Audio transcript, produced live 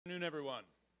Good afternoon, everyone.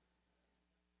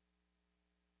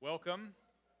 Welcome.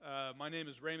 My name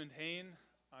is Raymond Hain.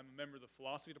 I'm a member of the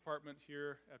philosophy department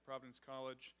here at Providence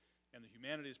College and the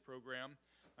humanities program.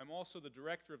 I'm also the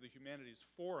director of the Humanities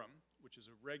Forum, which is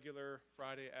a regular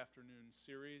Friday afternoon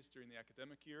series during the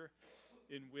academic year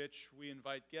in which we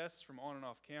invite guests from on and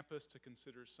off campus to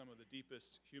consider some of the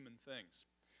deepest human things.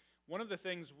 One of the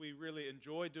things we really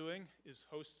enjoy doing is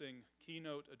hosting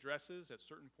keynote addresses at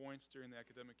certain points during the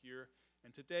academic year,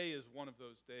 and today is one of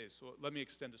those days. So let me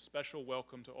extend a special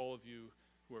welcome to all of you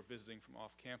who are visiting from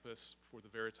off campus for the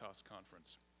Veritas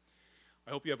conference. I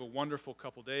hope you have a wonderful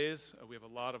couple days. We have a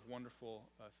lot of wonderful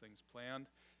things planned.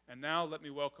 And now let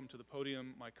me welcome to the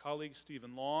podium my colleague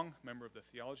Stephen Long, member of the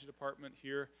theology department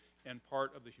here and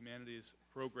part of the humanities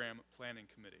program planning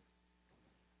committee.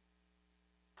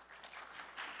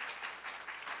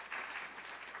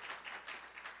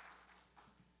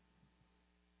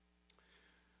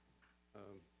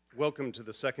 Welcome to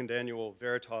the second annual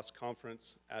Veritas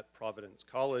Conference at Providence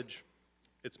College.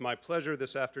 It's my pleasure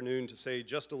this afternoon to say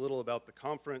just a little about the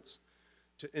conference,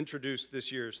 to introduce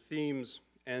this year's themes,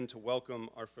 and to welcome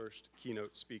our first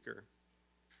keynote speaker.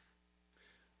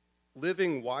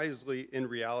 Living wisely in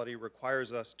reality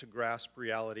requires us to grasp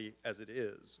reality as it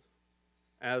is.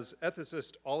 As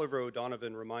ethicist Oliver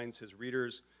O'Donovan reminds his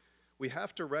readers, we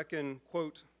have to reckon,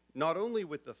 quote, not only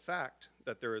with the fact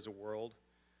that there is a world,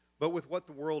 but with what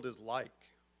the world is like,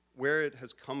 where it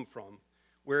has come from,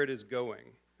 where it is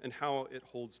going, and how it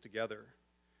holds together.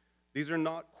 These are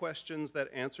not questions that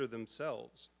answer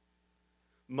themselves.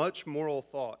 Much moral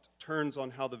thought turns on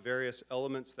how the various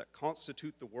elements that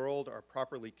constitute the world are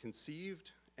properly conceived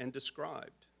and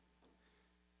described.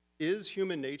 Is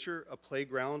human nature a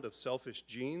playground of selfish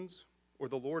genes or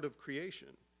the Lord of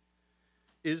creation?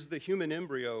 Is the human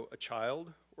embryo a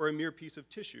child or a mere piece of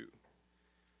tissue?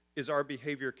 Is our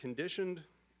behavior conditioned,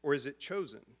 or is it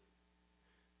chosen?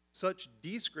 Such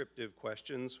descriptive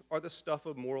questions are the stuff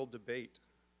of moral debate.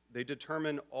 They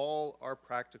determine all our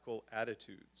practical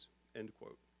attitudes, end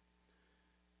quote.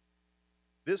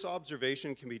 This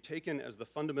observation can be taken as the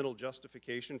fundamental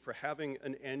justification for having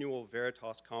an annual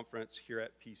Veritas conference here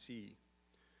at PC.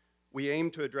 We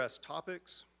aim to address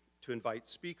topics, to invite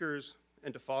speakers,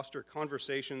 and to foster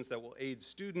conversations that will aid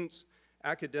students,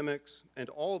 academics, and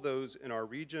all those in our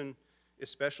region,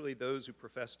 especially those who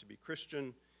profess to be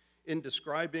Christian, in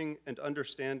describing and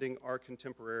understanding our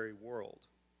contemporary world.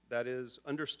 That is,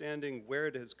 understanding where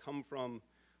it has come from,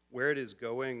 where it is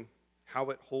going, how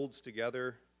it holds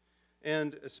together,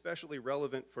 and especially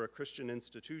relevant for a Christian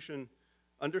institution,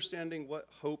 understanding what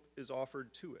hope is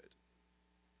offered to it.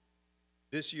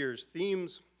 This year's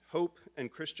themes, hope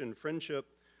and Christian friendship,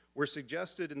 were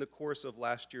suggested in the course of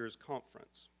last year's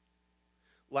conference.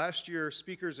 Last year,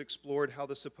 speakers explored how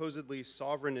the supposedly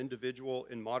sovereign individual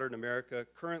in modern America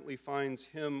currently finds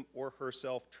him or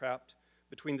herself trapped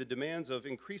between the demands of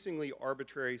increasingly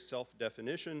arbitrary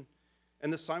self-definition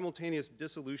and the simultaneous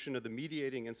dissolution of the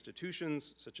mediating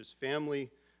institutions such as family,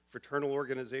 fraternal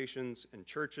organizations, and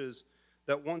churches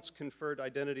that once conferred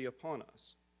identity upon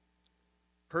us.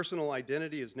 Personal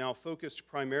identity is now focused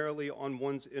primarily on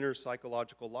one's inner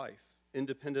psychological life,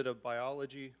 independent of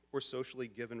biology or socially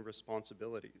given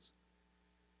responsibilities.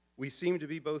 We seem to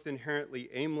be both inherently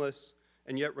aimless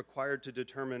and yet required to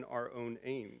determine our own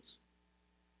aims.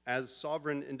 As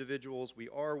sovereign individuals we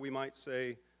are, we might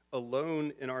say,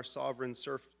 alone in our sovereign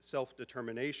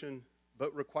self-determination,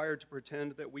 but required to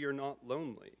pretend that we are not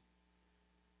lonely.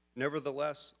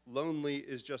 Nevertheless, lonely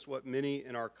is just what many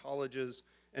in our colleges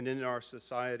and in our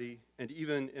society, and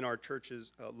even in our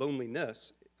churches,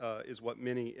 loneliness is what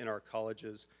many in our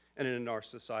colleges and in our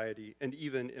society and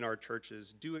even in our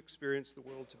churches do experience the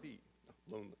world to be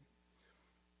lonely.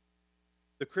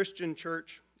 The Christian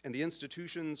church and the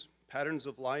institutions, patterns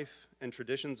of life, and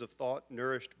traditions of thought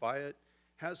nourished by it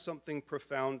has something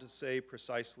profound to say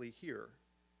precisely here.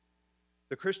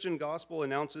 The Christian gospel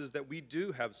announces that we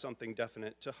do have something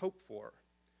definite to hope for,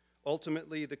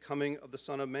 ultimately the coming of the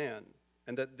Son of Man,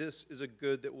 and that this is a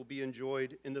good that will be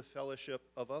enjoyed in the fellowship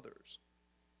of others.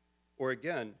 Or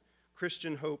again,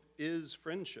 Christian hope is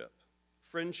friendship,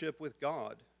 friendship with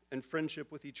God, and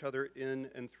friendship with each other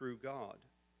in and through God.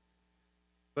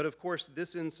 But of course,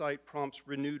 this insight prompts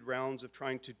renewed rounds of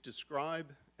trying to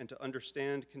describe and to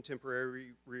understand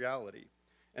contemporary reality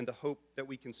and the hope that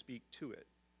we can speak to it.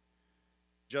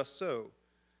 Just so,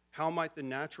 how might the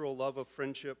natural love of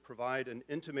friendship provide an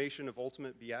intimation of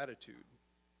ultimate beatitude?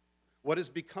 What has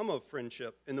become of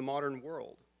friendship in the modern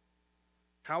world?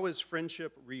 How is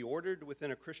friendship reordered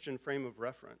within a Christian frame of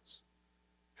reference?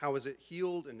 How is it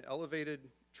healed and elevated,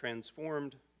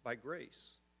 transformed by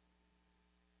grace?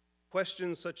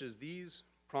 Questions such as these,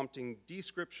 prompting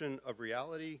description of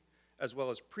reality, as well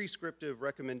as prescriptive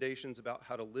recommendations about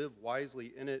how to live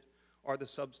wisely in it, are the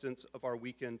substance of our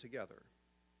weekend together.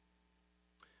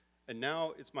 And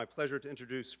now it's my pleasure to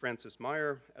introduce Francis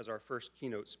Maier as our first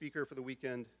keynote speaker for the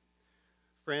weekend.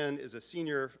 Fran is a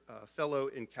senior fellow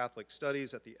in Catholic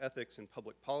Studies at the Ethics and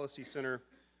Public Policy Center.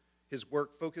 His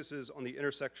work focuses on the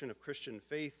intersection of Christian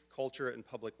faith, culture, and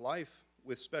public life,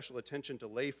 with special attention to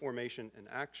lay formation and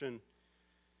action.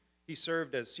 He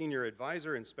served as senior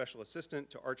advisor and special assistant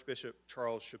to Archbishop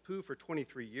Charles Chaput for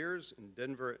 23 years in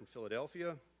Denver and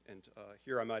Philadelphia. And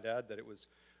here I might add that it was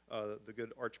the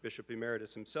good Archbishop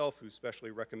Emeritus himself who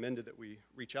specially recommended that we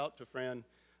reach out to Fran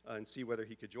and see whether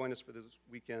he could join us for this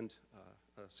weekend,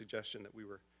 a suggestion that we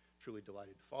were truly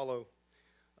delighted to follow.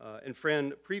 And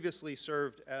Fran previously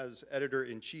served as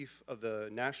editor-in-chief of the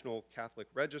National Catholic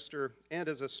Register and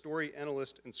as a story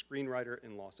analyst and screenwriter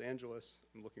in Los Angeles.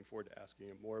 I'm looking forward to asking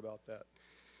him more about that.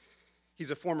 He's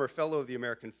a former fellow of the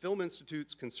American Film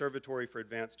Institute's Conservatory for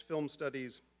Advanced Film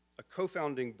Studies, a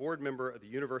co-founding board member of the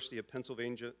University of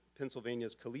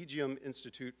Pennsylvania's Collegium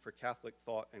Institute for Catholic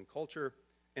Thought and Culture,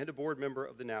 and a board member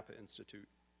of the Napa Institute.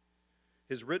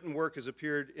 His written work has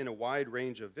appeared in a wide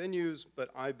range of venues, but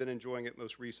I've been enjoying it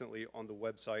most recently on the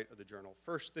website of the journal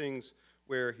First Things,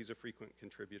 where he's a frequent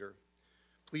contributor.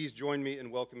 Please join me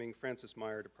in welcoming Francis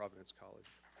Maier to Providence College.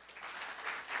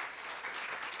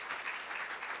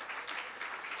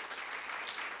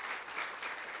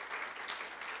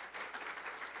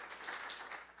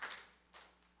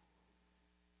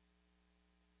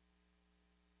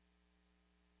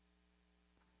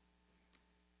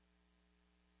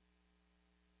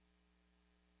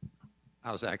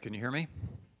 How's that? Can you hear me?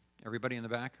 Everybody in the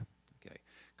back? Okay.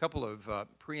 A couple of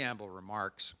preamble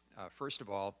remarks. First of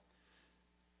all,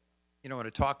 you know, in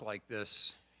a talk like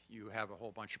this, you have a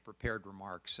whole bunch of prepared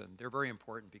remarks, and they're very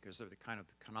important because they're the kind of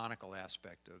the canonical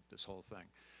aspect of this whole thing.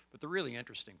 But the really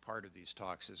interesting part of these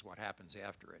talks is what happens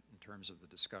after it in terms of the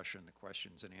discussion, the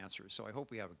questions and answers. So I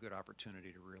hope we have a good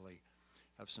opportunity to really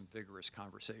have some vigorous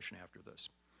conversation after this.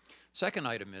 Second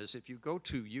item is, if you go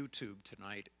to YouTube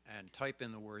tonight and type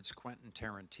in the words Quentin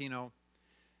Tarantino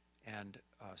and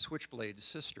Switchblade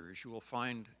Sisters, you will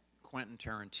find Quentin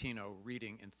Tarantino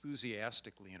reading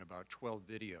enthusiastically in about 12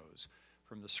 videos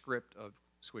from the script of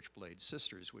Switchblade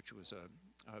Sisters, which was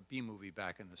a B-movie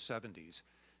back in the 70s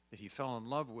that he fell in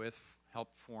love with,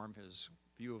 helped form his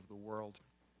view of the world.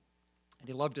 And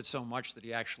he loved it so much that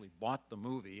he actually bought the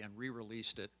movie and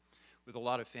re-released it with a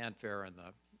lot of fanfare in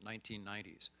the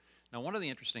 1990s. Now, one of the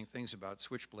interesting things about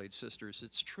Switchblade Sisters,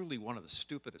 it's truly one of the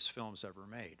stupidest films ever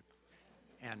made.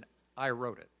 And I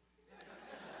wrote it.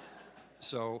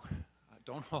 So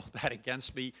don't hold that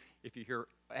against me if you hear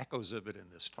echoes of it in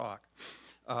this talk.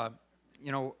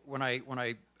 You know, when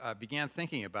I began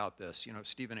thinking about this, you know,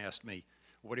 Stephen asked me,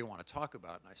 what do you want to talk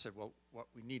about? And I said, well, what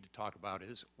we need to talk about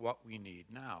is what we need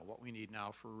now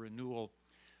for renewal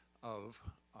of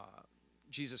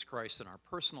Jesus Christ in our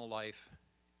personal life,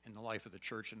 in the life of the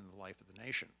church, and in the life of the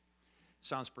nation.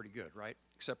 Sounds pretty good, right?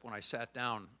 Except when I sat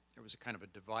down, there was a kind of a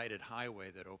divided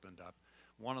highway that opened up.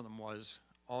 One of them was,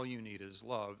 all you need is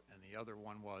love, and the other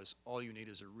one was, all you need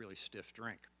is a really stiff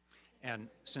drink. And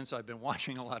since I've been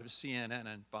watching a lot of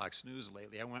CNN and Fox News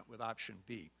lately, I went with option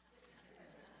B.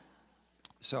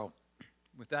 So,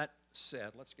 with that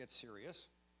said, let's get serious.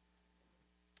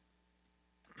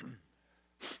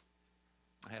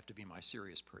 I have to be my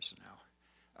serious person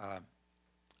now.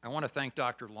 I want to thank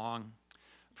Dr. Long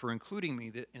for including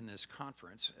me in this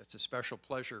conference. It's a special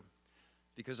pleasure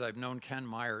because I've known Ken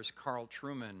Myers, Carl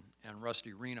Truman, and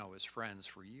Rusty Reno as friends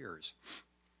for years.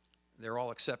 They're all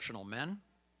exceptional men,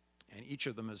 and each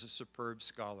of them is a superb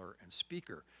scholar and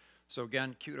speaker. So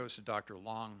again, kudos to Dr.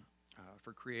 Long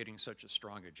for creating such a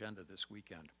strong agenda this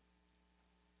weekend.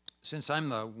 Since I'm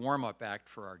the warm-up act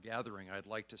for our gathering, I'd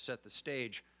like to set the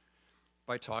stage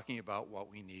by talking about what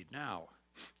we need now.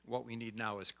 What we need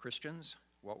now as Christians,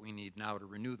 what we need now to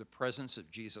renew the presence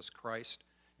of Jesus Christ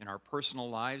in our personal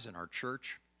lives, in our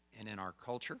church, and in our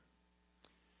culture.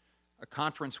 A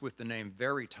conference with the name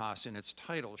Veritas in its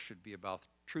title should be about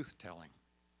truth-telling,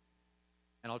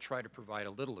 and I'll try to provide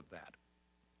a little of that.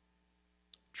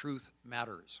 Truth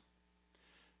matters,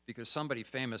 because somebody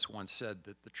famous once said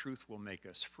that the truth will make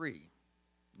us free,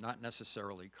 not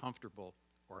necessarily comfortable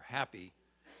or happy,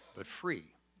 but free.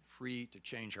 Free to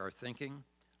change our thinking,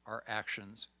 our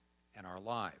actions, and our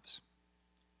lives.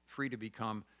 Free to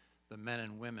become the men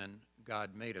and women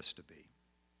God made us to be.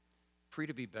 Free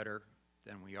to be better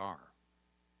than we are.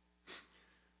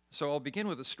 So I'll begin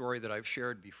with a story that I've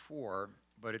shared before,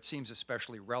 but it seems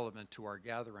especially relevant to our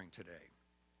gathering today.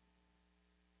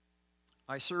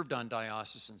 I served on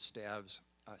diocesan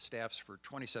staffs for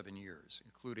 27 years,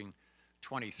 including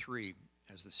 23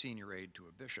 as the senior aide to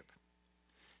a bishop.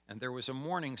 And there was a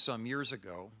morning some years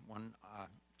ago when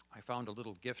I found a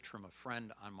little gift from a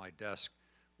friend on my desk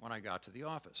when I got to the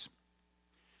office.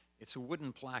 It's a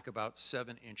wooden plaque about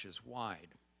 7 inches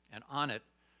wide, and on it,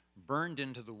 burned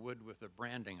into the wood with a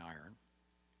branding iron,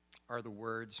 are the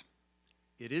words,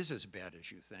 "It is as bad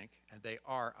as you think, and they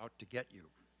are out to get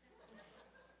you."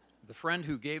 The friend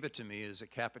who gave it to me is a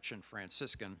Capuchin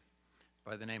Franciscan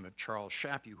by the name of Charles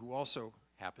J, who also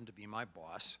happened to be my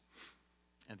boss,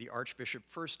 and the Archbishop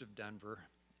first of Denver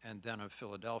and then of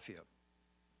Philadelphia.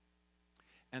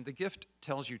 And the gift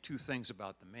tells you 2 things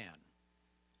about the man.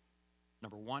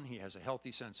 Number 1, he has a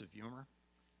healthy sense of humor.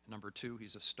 Number 2,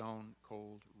 he's a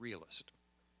stone-cold realist.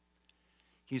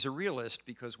 He's a realist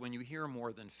because when you hear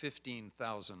more than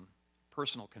 15,000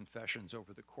 personal confessions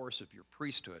over the course of your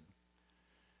priesthood,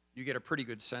 you get a pretty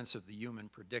good sense of the human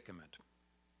predicament,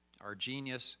 our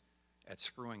genius at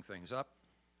screwing things up,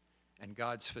 and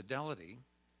God's fidelity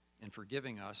in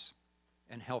forgiving us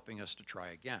and helping us to try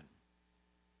again.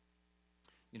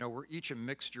 You know, we're each a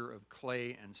mixture of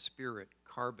clay and spirit,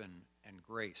 carbon and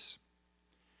grace,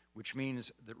 which means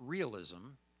that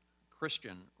realism,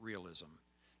 Christian realism,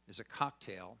 is a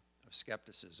cocktail of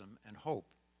skepticism and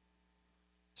hope.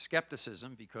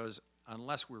 Skepticism because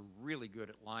unless we're really good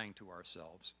at lying to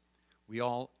ourselves, we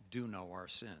all do know our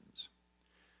sins.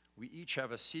 We each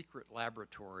have a secret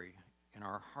laboratory in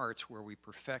our hearts where we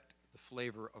perfect the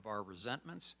flavor of our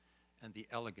resentments and the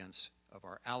elegance of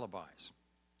our alibis.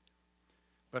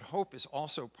 But hope is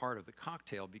also part of the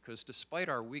cocktail because despite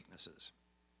our weaknesses,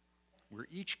 we're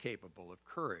each capable of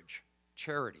courage,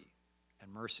 charity,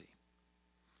 and mercy.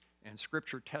 And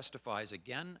Scripture testifies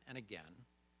again and again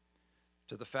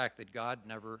to the fact that God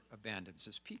never abandons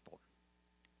his people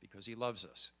because he loves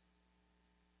us.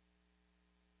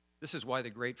 This is why the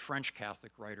great French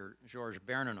Catholic writer Georges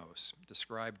Bernanos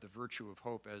described the virtue of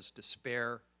hope as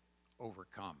despair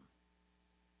overcome.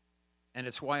 And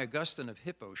it's why Augustine of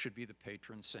Hippo should be the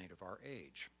patron saint of our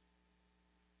age.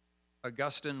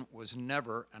 Augustine was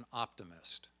never an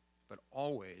optimist, but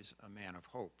always a man of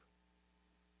hope.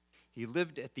 He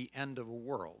lived at the end of a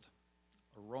world,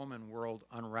 a Roman world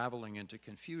unraveling into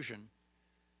confusion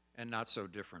and not so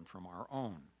different from our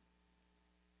own.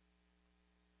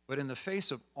 But in the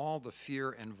face of all the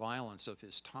fear and violence of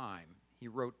his time, he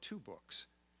wrote 2 books,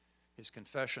 his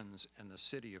Confessions and The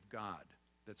City of God,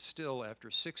 that still, after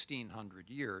 1,600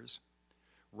 years,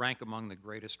 rank among the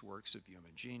greatest works of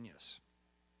human genius.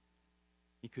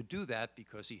 He could do that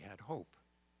because he had hope.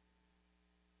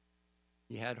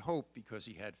 He had hope because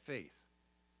he had faith.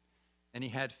 And he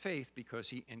had faith because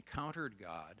he encountered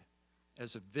God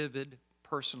as a vivid,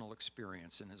 personal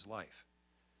experience in his life,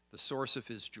 the source of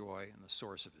his joy and the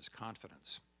source of his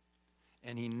confidence.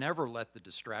 And he never let the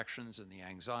distractions and the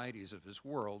anxieties of his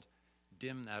world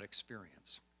dim that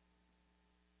experience.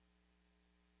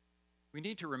 We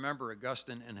need to remember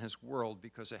Augustine and his world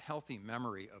because a healthy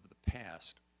memory of the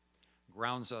past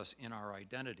grounds us in our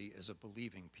identity as a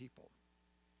believing people.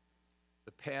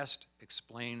 The past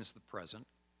explains the present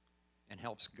and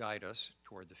helps guide us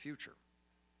toward the future.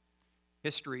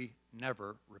 History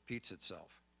never repeats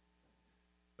itself,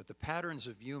 but the patterns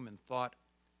of human thought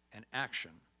and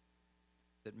action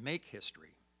that make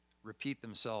history repeat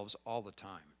themselves all the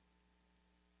time,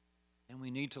 and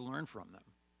we need to learn from them.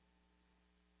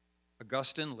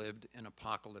 Augustine lived in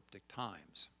apocalyptic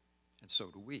times, and so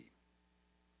do we.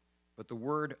 But the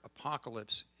word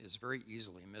apocalypse is very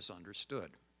easily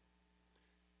misunderstood.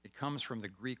 It comes from the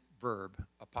Greek verb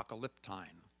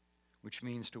apokalyptine, which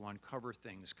means to uncover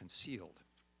things concealed.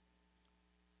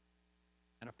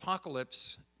 An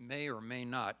apocalypse may or may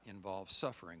not involve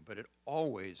suffering, but it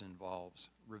always involves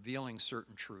revealing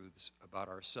certain truths about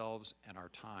ourselves and our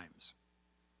times.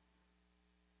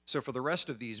 So for the rest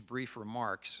of these brief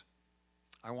remarks,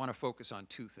 I want to focus on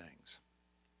 2 things.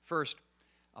 First,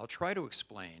 I'll try to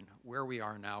explain where we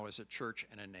are now as a church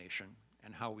and a nation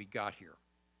and how we got here.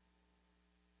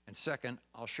 And second,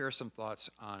 I'll share some thoughts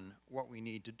on what we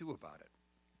need to do about it,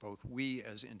 both we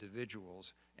as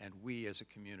individuals and we as a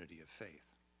community of faith.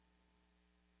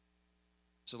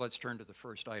 So let's turn to the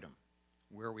first item,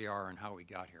 where we are and how we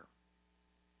got here.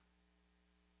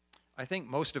 I think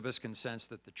most of us can sense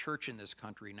that the church in this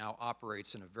country now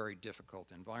operates in a very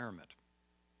difficult environment.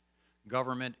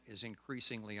 Government is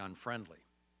increasingly unfriendly.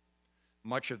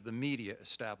 Much of the media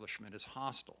establishment is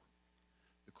hostile.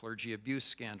 The clergy abuse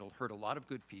scandal hurt a lot of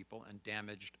good people and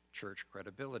damaged church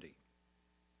credibility.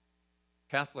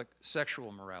 Catholic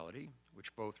sexual morality,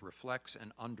 which both reflects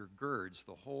and undergirds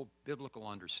the whole biblical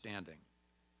understanding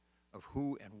of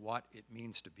who and what it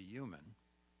means to be human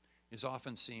is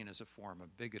often seen as a form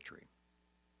of bigotry.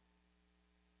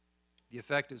 The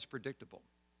effect is predictable.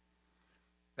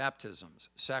 Baptisms,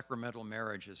 sacramental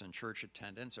marriages, and church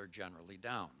attendance are generally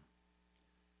down.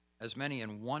 As many as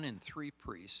 1 in 3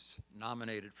 priests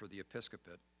nominated for the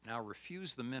episcopate now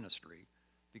refuse the ministry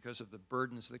because of the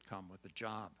burdens that come with the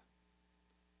job.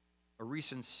 A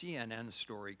recent CNN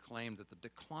story claimed that the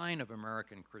decline of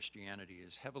American Christianity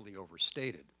is heavily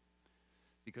overstated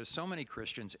because so many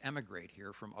Christians emigrate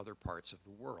here from other parts of the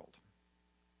world.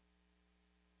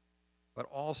 But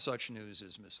all such news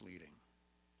is misleading.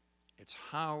 It's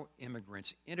how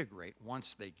immigrants integrate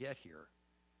once they get here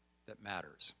that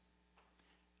matters.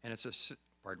 And it's this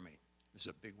is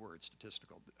a big word,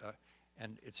 statistical,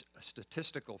 and it's a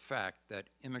statistical fact that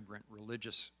immigrant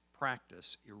religious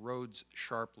practice erodes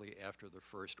sharply after the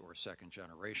first or second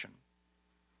generation.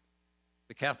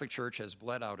 The Catholic Church has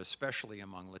bled out, especially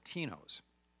among Latinos.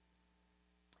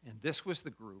 And this was the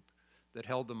group that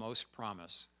held the most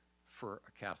promise for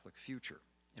a Catholic future.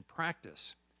 In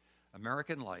practice,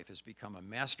 American life has become a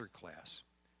masterclass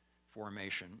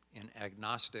formation in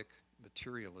agnostic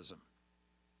materialism.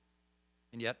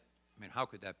 And yet, how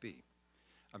could that be?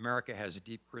 America has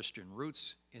deep Christian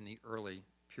roots in the early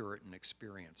Puritan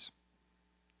experience.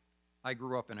 I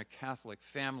grew up in a Catholic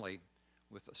family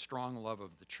with a strong love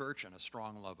of the church and a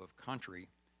strong love of country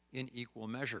in equal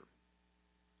measure.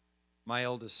 My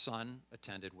eldest son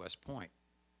attended West Point.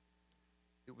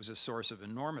 It was a source of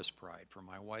enormous pride for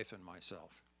my wife and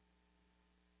myself.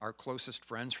 Our closest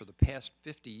friends for the past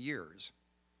 50 years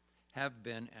have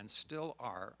been and still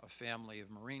are a family of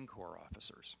Marine Corps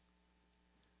officers.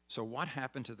 So what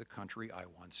happened to the country I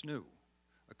once knew?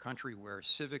 A country where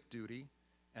civic duty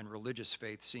and religious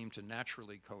faith seem to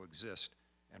naturally coexist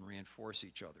and reinforce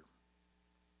each other.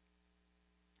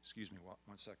 Excuse me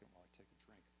 1 second while I take a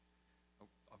drink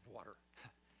of water.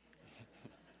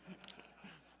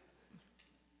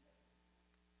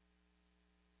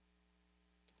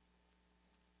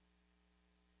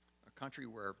 A country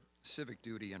where civic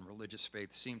duty and religious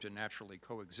faith seem to naturally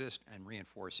coexist and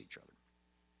reinforce each other.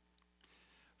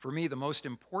 For me, the most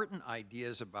important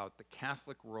ideas about the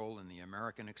Catholic role in the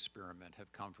American experiment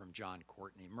have come from John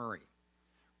Courtney Murray,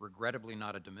 regrettably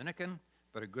not a Dominican,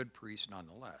 but a good priest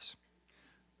nonetheless.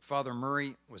 Father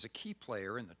Murray was a key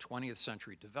player in the 20th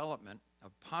century development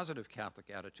of positive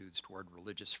Catholic attitudes toward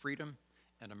religious freedom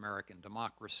and American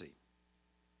democracy.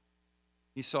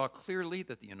 He saw clearly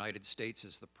that the United States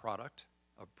is the product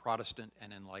of Protestant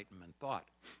and Enlightenment thought.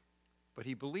 But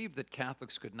he believed that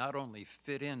Catholics could not only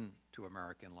fit in to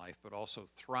American life, but also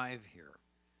thrive here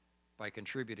by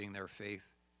contributing their faith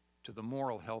to the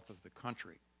moral health of the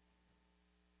country.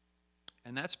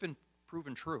 And that's been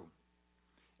proven true,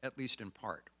 at least in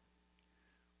part.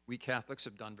 We Catholics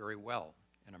have done very well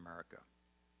in America,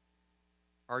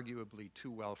 arguably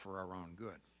too well for our own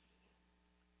good.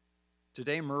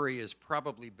 Today, Murray is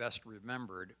probably best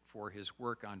remembered for his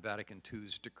work on Vatican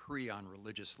II's Decree on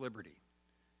Religious Liberty,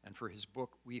 and for his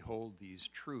book, We Hold These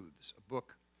Truths, a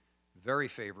book very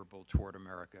favorable toward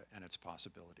America and its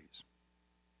possibilities.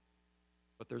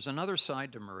 But there's another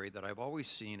side to Murray that I've always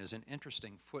seen as an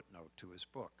interesting footnote to his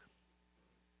book.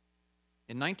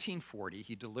 In 1940,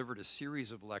 he delivered a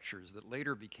series of lectures that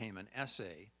later became an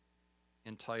essay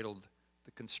entitled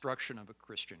The Construction of a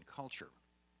Christian Culture.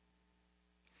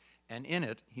 And in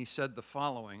it, he said the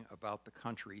following about the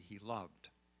country he loved,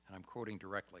 and I'm quoting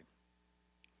directly.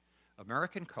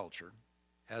 American culture,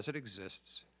 as it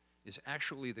exists, is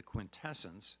actually the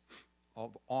quintessence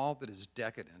of all that is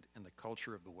decadent in the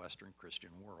culture of the Western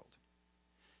Christian world.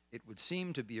 It would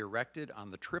seem to be erected on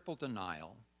the triple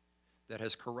denial that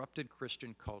has corrupted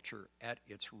Christian culture at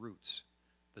its roots: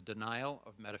 the denial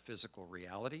of metaphysical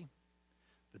reality,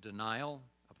 the denial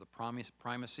of the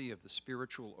primacy of the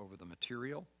spiritual over the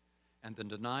material, and the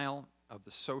denial of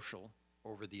the social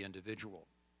over the individual.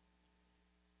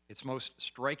 Its most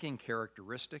striking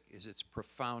characteristic is its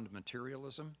profound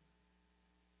materialism.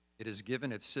 It has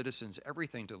given its citizens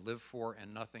everything to live for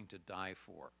and nothing to die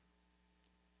for.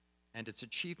 And its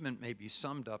achievement may be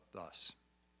summed up thus: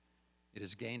 it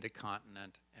has gained a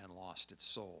continent and lost its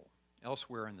soul.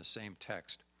 Elsewhere in the same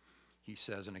text, he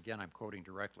says, and again I'm quoting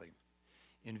directly,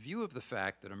 in view of the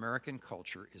fact that American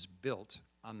culture is built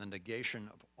on the negation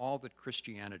of all that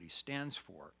Christianity stands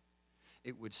for,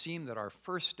 it would seem that our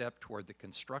first step toward the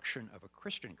construction of a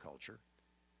Christian culture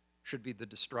should be the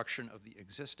destruction of the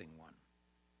existing one.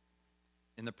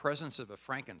 In the presence of a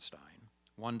Frankenstein,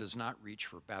 one does not reach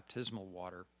for baptismal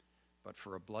water, but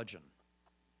for a bludgeon.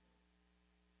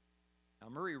 Now,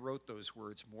 Murray wrote those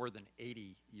words more than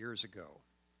 80 years ago.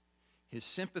 His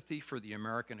sympathy for the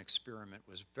American experiment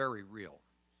was very real,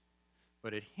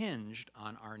 but it hinged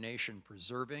on our nation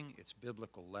preserving its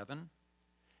biblical leaven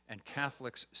and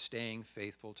Catholics staying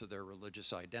faithful to their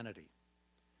religious identity.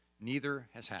 Neither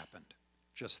has happened,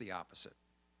 just the opposite.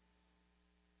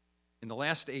 In the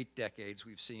last 8 decades,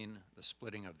 we've seen the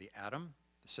splitting of the atom,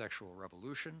 the sexual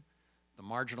revolution, the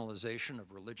marginalization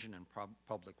of religion in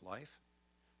public life,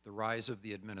 the rise of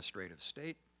the administrative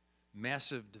state,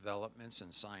 massive developments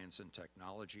in science and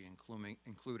technology,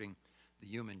 including the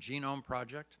Human Genome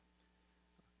Project,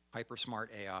 hypersmart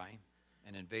AI,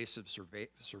 and invasive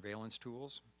surveillance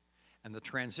tools, and the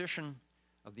transition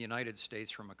of the United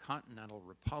States from a continental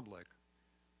republic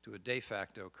to a de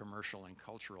facto commercial and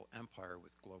cultural empire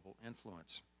with global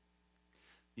influence.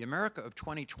 The America of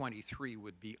 2023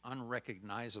 would be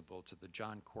unrecognizable to the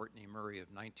John Courtney Murray of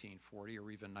 1940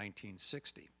 or even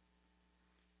 1960.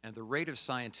 And the rate of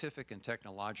scientific and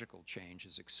technological change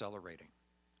is accelerating.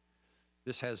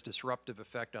 This has disruptive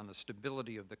effect on the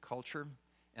stability of the culture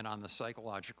and on the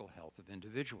psychological health of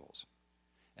individuals.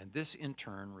 And this, in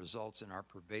turn, results in our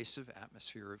pervasive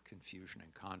atmosphere of confusion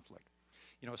and conflict.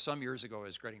 You know, some years ago, I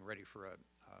was getting ready for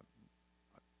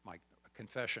my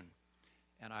confession,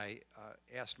 and I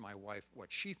asked my wife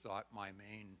what she thought my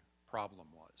main problem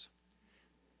was.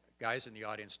 Guys in the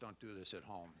audience, don't do this at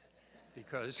home,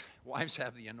 because wives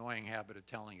have the annoying habit of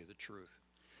telling you the truth.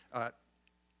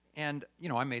 And, you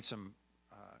know, I made some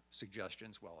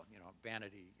suggestions. Well, you know,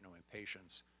 vanity, you know,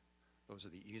 impatience, those are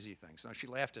the easy things. Now, she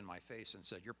laughed in my face and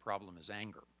said, your problem is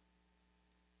anger.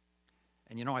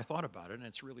 And, you know, I thought about it, and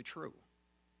it's really true.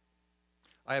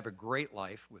 I have a great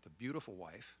life with a beautiful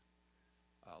wife,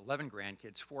 11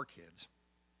 grandkids, 4 kids.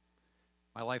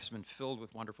 My life's been filled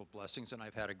with wonderful blessings, and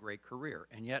I've had a great career.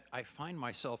 And yet, I find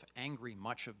myself angry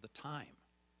much of the time.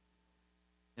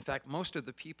 In fact, most of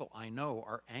the people I know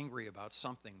are angry about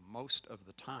something most of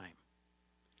the time.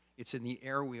 It's in the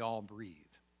air we all breathe.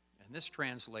 And this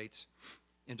translates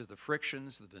into the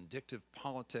frictions, the vindictive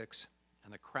politics,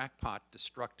 and the crackpot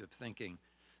destructive thinking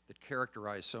that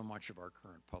characterize so much of our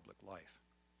current public life.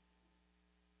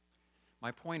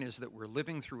 My point is that we're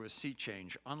living through a sea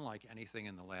change unlike anything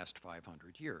in the last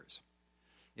 500 years.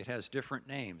 It has different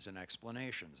names and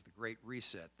explanations: the Great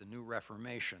Reset, the New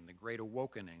Reformation, the Great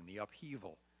Awakening, the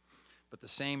upheaval, but the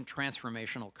same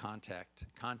transformational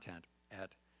content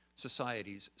at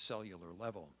society's cellular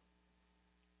level.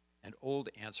 And old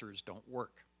answers don't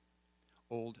work.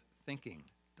 Old thinking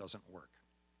doesn't work.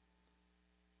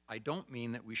 I don't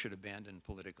mean that we should abandon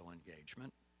political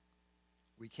engagement.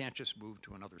 We can't just move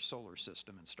to another solar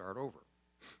system and start over.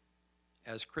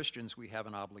 As Christians, we have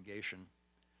an obligation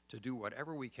to do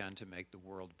whatever we can to make the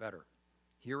world better,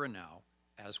 here and now,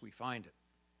 as we find it.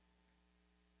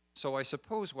 So I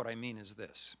suppose what I mean is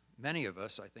this. Many of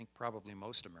us, I think probably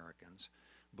most Americans,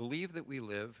 believe that we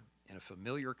live in a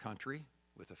familiar country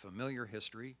with a familiar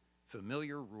history,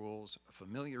 familiar rules, a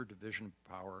familiar division of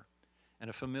power, and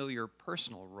a familiar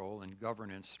personal role in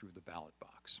governance through the ballot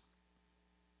box.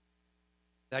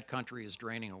 That country is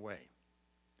draining away,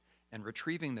 and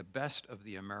retrieving the best of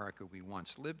the America we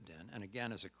once lived in, and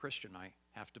again, as a Christian, I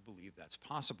have to believe that's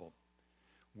possible,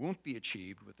 won't be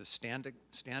achieved with the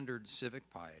standard civic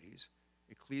pieties,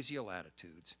 ecclesial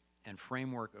attitudes, and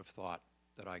framework of thought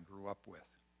that I grew up with.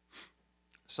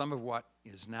 Some of what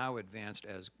is now advanced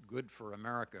as good for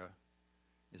America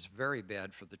is very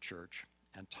bad for the church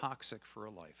and toxic for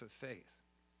a life of faith.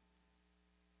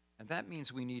 And that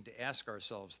means we need to ask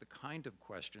ourselves the kind of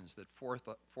questions that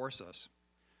force us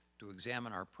to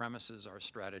examine our premises, our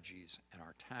strategies, and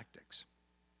our tactics.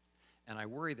 And I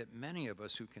worry that many of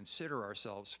us who consider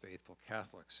ourselves faithful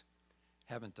Catholics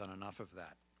haven't done enough of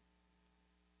that.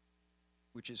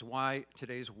 Which is why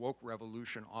today's woke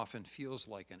revolution often feels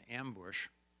like an ambush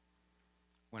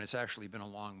when it's actually been a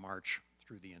long march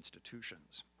through the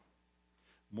institutions.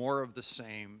 More of the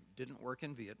same didn't work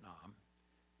in Vietnam,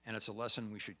 and it's a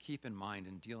lesson we should keep in mind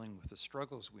in dealing with the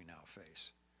struggles we now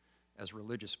face as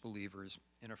religious believers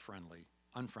in a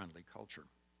unfriendly culture.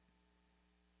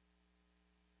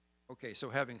 Okay, so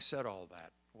having said all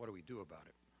that, what do we do about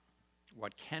it?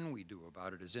 What can we do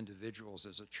about it as individuals,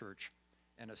 as a church,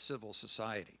 and a civil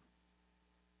society?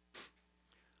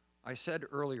 I said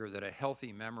earlier that a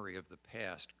healthy memory of the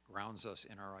past grounds us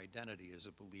in our identity as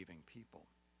a believing people.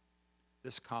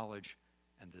 This college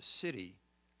and this city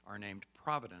are named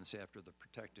Providence after the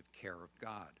protective care of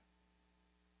God.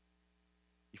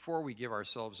 Before we give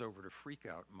ourselves over to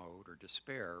freak-out mode or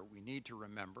despair, we need to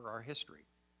remember our history.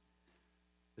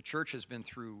 The church has been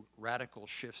through radical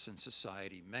shifts in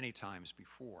society many times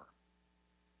before,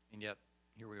 and yet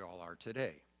here we all are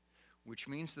today. which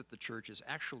means that the church is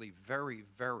actually very,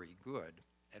 very good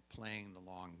at playing the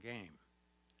long game.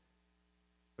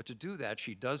 But to do that,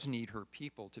 she does need her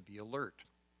people to be alert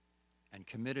and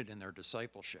committed in their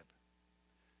discipleship.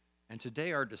 And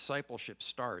today our discipleship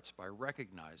starts by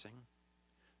recognizing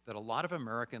that a lot of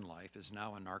American life is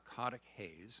now a narcotic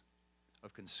haze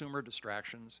of consumer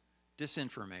distractions,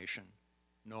 disinformation,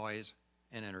 noise,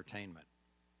 and entertainment.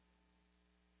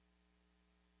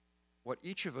 What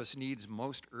each of us needs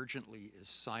most urgently is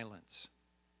silence,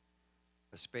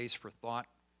 a space for thought,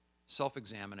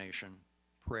 self-examination,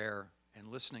 prayer, and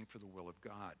listening for the will of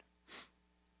God.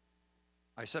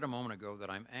 I said a moment ago that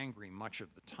I'm angry much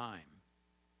of the time.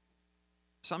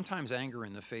 Sometimes anger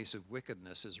in the face of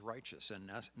wickedness is righteous and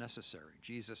necessary.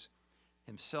 Jesus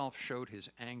himself showed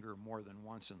his anger more than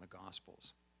once in the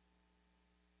Gospels.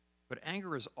 But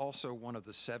anger is also one of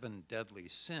the 7 deadly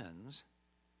sins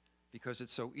because it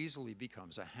so easily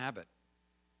becomes a habit.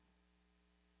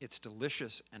 It's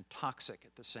delicious and toxic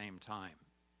at the same time.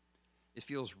 It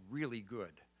feels really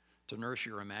good to nurse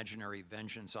your imaginary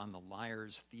vengeance on the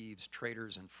liars, thieves,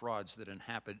 traitors, and frauds that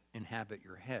inhabit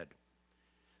your head.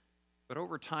 But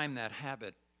over time, that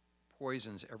habit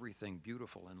poisons everything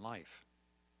beautiful in life.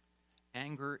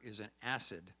 Anger is an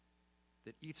acid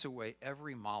that eats away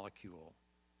every molecule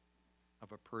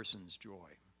of a person's joy.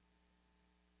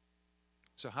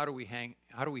 So how do we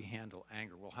handle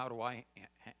anger? Well, how do I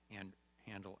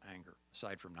handle anger,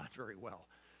 aside from not very well?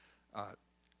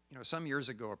 Some years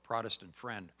ago, a Protestant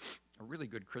friend, a really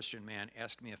good Christian man,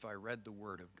 asked me if I read the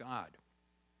Word of God.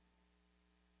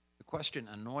 The question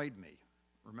annoyed me.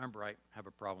 Remember, I have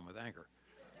a problem with anger.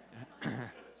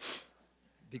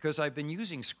 Because I've been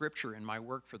using Scripture in my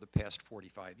work for the past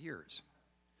 45 years.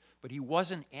 But he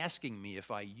wasn't asking me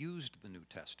if I used the New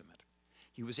Testament.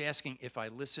 He was asking if I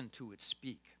listened to it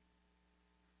speak.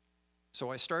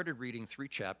 So I started reading 3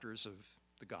 chapters of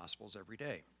the Gospels every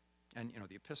day. And,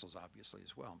 the epistles, obviously,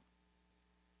 as well.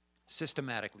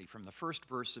 Systematically, from the first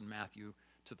verse in Matthew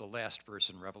to the last verse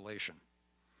in Revelation.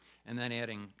 And then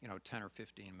adding, 10 or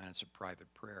 15 minutes of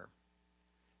private prayer.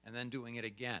 And then doing it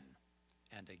again,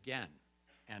 and again,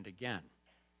 and again.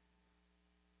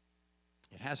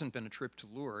 It hasn't been a trip to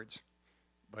Lourdes,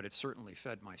 but it certainly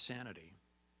fed my sanity.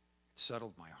 It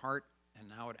settled my heart, and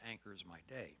now it anchors my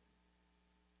day.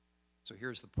 So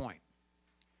here's the point.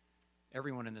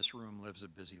 Everyone in this room lives a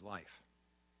busy life.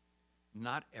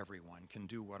 Not everyone can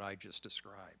do what I just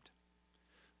described.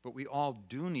 But we all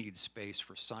do need space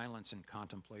for silence and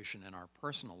contemplation in our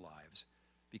personal lives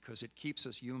because it keeps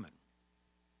us human.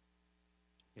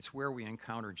 It's where we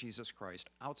encounter Jesus Christ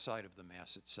outside of the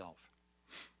Mass itself.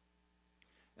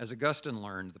 As Augustine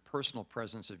learned, the personal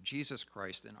presence of Jesus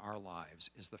Christ in our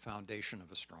lives is the foundation of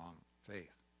a strong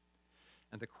faith.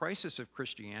 And the crisis of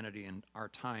Christianity in our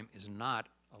time is not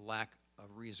a lack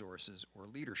of resources or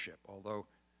leadership, although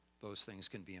those things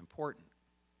can be important.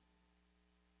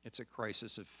 It's a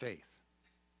crisis of faith.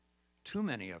 Too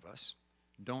many of us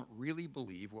don't really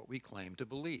believe what we claim to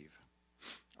believe.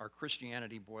 Our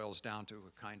Christianity boils down to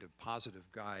a kind of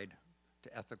positive guide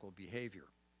to ethical behavior.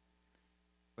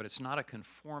 But it's not a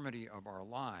conformity of our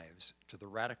lives to the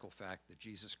radical fact that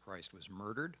Jesus Christ was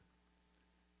murdered,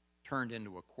 turned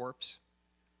into a corpse,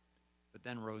 but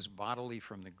then rose bodily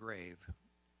from the grave,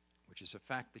 which is a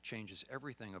fact that changes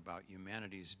everything about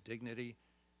humanity's dignity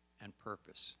and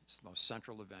purpose. It's the most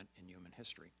central event in human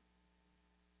history.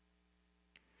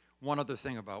 One other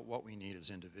thing about what we need as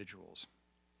individuals.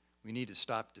 We need to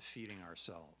stop defeating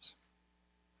ourselves.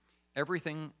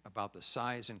 Everything about the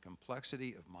size and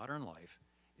complexity of modern life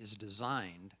is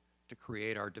designed to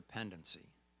create our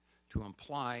dependency, to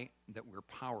imply that we're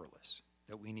powerless,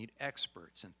 that we need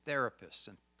experts and therapists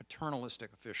and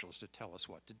paternalistic officials to tell us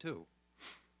what to do.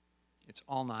 It's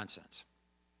all nonsense.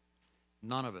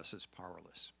 None of us is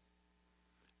powerless.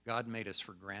 God made us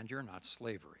for grandeur, not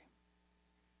slavery.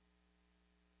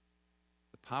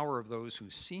 The power of those who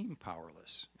seem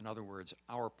powerless, in other words,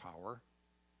 our power,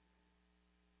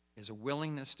 is a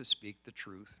willingness to speak the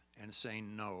truth and say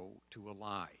no to a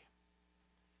lie.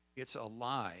 It's a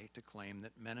lie to claim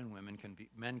that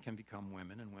men can become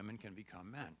women and women can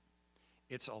become men.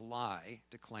 It's a lie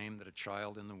to claim that a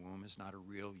child in the womb is not a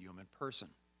real human person.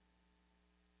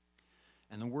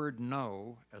 And the word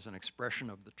no, as an expression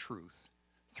of the truth,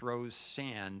 throws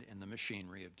sand in the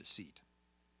machinery of deceit,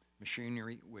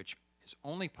 machinery which is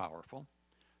only powerful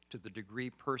to the degree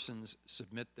persons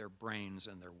submit their brains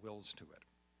and their wills to it.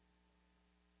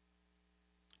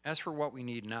 As for what we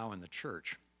need now in the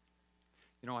church,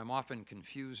 I'm often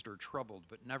confused or troubled,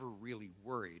 but never really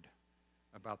worried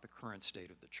about the current state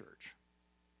of the church.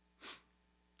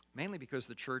 Mainly because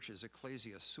the church is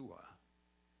ecclesia sua,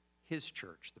 his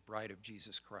church, the bride of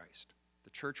Jesus Christ. The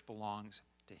church belongs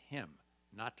to him,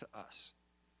 not to us.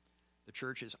 The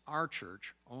church is our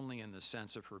church only in the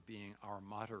sense of her being our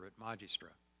mater et magistra,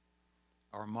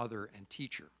 our mother and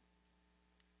teacher.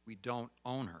 We don't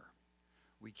own her.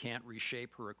 We can't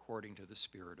reshape her according to the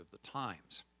spirit of the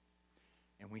times.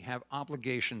 And we have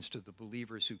obligations to the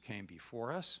believers who came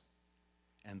before us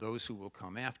and those who will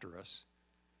come after us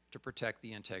to protect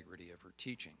the integrity of her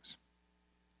teachings.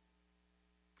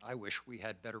 I wish we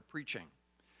had better preaching.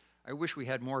 I wish we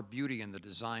had more beauty in the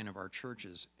design of our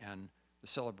churches and the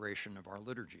celebration of our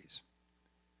liturgies.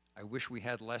 I wish we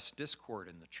had less discord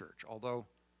in the church, although,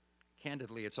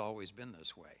 candidly, it's always been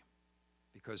this way,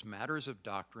 because matters of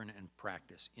doctrine and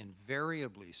practice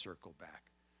invariably circle back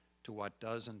to what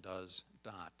does and does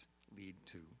not lead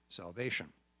to salvation.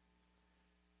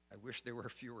 I wish there were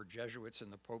fewer Jesuits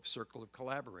in the Pope's circle of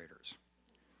collaborators.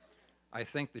 I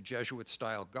think the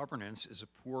Jesuit-style governance is a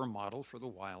poor model for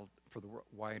the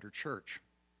wider church.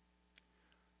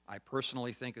 I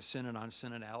personally think a synod on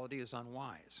synodality is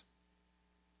unwise.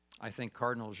 I think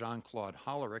Cardinal Jean-Claude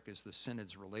Hollerich as the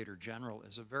synod's relator general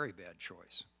is a very bad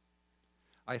choice.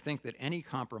 I think that any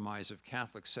compromise of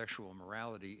Catholic sexual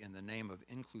morality in the name of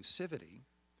inclusivity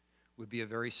would be a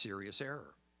very serious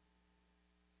error.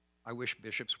 I wish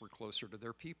bishops were closer to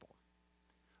their people.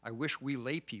 I wish we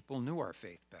lay people knew our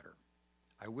faith better.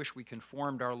 I wish we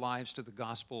conformed our lives to the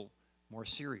gospel more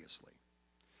seriously.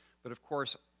 But of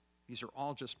course, these are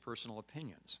all just personal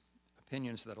opinions,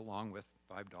 opinions that along with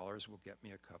 $5 will get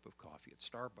me a cup of coffee at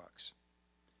Starbucks.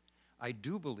 I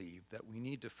do believe that we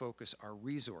need to focus our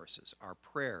resources, our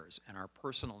prayers, and our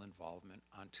personal involvement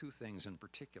on two things in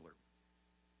particular.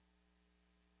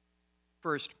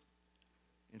 First,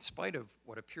 in spite of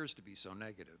what appears to be so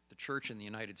negative, the church in the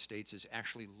United States is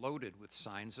actually loaded with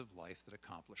signs of life that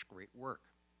accomplish great work,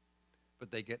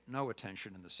 but they get no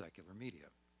attention in the secular media.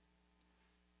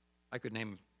 I could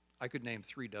name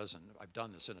 3 dozen. I've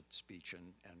done this in a speech,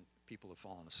 and people have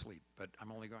fallen asleep. But I'm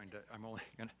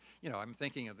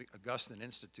thinking of the Augustine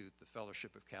Institute, the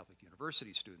Fellowship of Catholic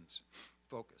University Students,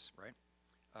 Focus, right?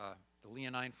 The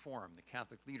Leonine Forum, the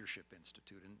Catholic Leadership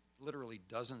Institute, and literally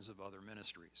dozens of other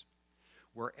ministries.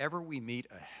 Wherever we meet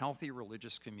a healthy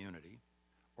religious community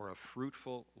or a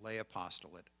fruitful lay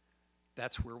apostolate,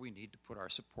 that's where we need to put our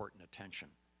support and attention,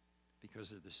 because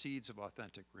they're the seeds of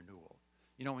authentic renewal.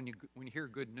 You know, when you hear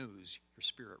good news, your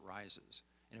spirit rises.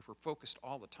 And if we're focused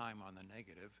all the time on the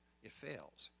negative, it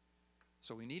fails.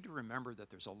 So we need to remember that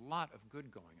there's a lot of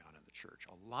good going on in the church,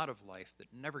 a lot of life that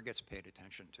never gets paid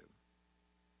attention to.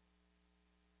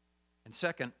 And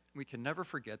second, we can never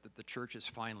forget that the church is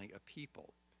finally a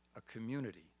people, a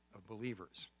community of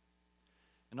believers.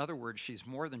 In other words, she's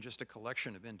more than just a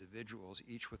collection of individuals,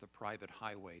 each with a private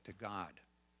highway to God.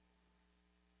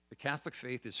 The Catholic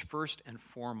faith is first and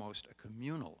foremost a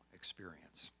communal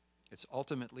experience. It's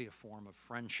ultimately a form of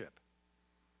friendship.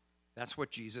 That's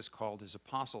what Jesus called his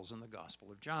apostles in the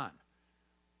Gospel of John,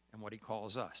 and what he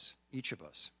calls us, each of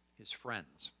us, his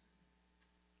friends.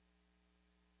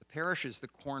 The parish is the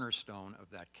cornerstone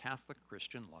of that Catholic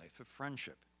Christian life of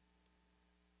friendship.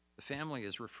 The family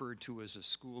is referred to as a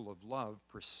school of love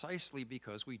precisely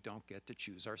because we don't get to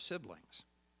choose our siblings.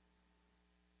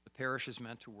 The parish is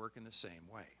meant to work in the same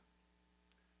way.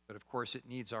 But of course, it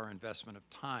needs our investment of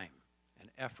time and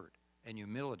effort and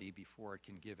humility before it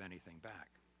can give anything back.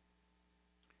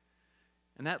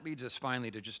 And that leads us finally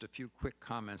to just a few quick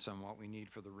comments on what we need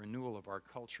for the renewal of our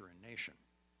culture and nation.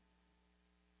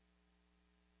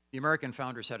 The American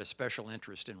founders had a special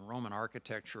interest in Roman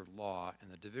architecture, law,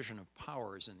 and the division of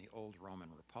powers in the old Roman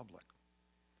Republic.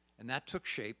 And that took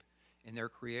shape in their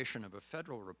creation of a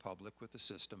federal republic with a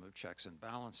system of checks and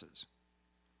balances.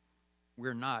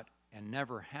 We're not, and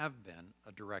never have been,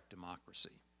 a direct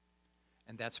democracy.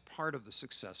 And that's part of the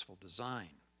successful design,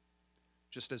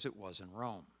 just as it was in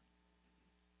Rome.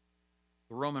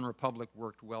 The Roman Republic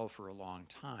worked well for a long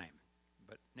time,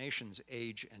 but nations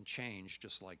age and change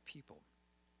just like people.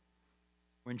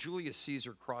 When Julius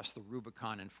Caesar crossed the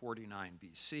Rubicon in 49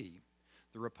 BC,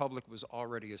 the Republic was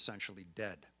already essentially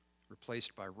dead,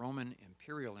 replaced by Roman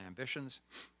imperial ambitions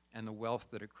and the wealth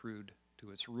that accrued to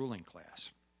its ruling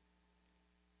class.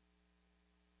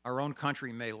 Our own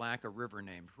country may lack a river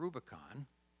named Rubicon,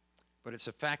 but it's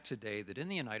a fact today that in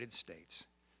the United States,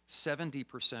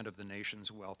 70% of the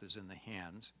nation's wealth is in the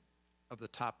hands of the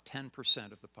top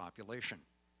 10% of the population.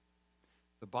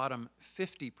 The bottom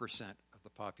 50% of the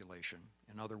population,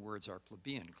 in other words, our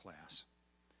plebeian class,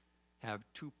 have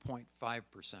 2.5%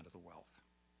 of the wealth.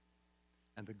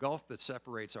 And the gulf that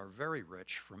separates our very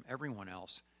rich from everyone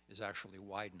else is actually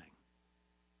widening.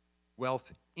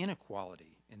 Wealth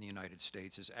inequality in the United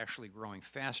States is actually growing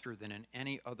faster than in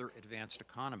any other advanced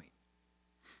economy.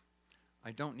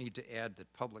 I don't need to add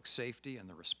that public safety and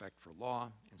the respect for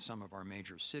law in some of our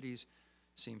major cities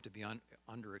seem to be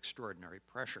under extraordinary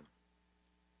pressure.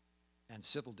 And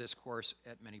civil discourse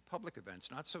at many public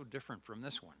events, not so different from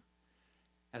this one,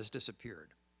 has disappeared.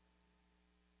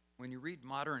 When you read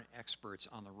modern experts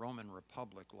on the Roman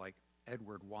Republic like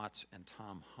Edward Watts and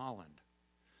Tom Holland,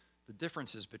 the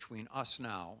differences between us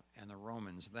now and the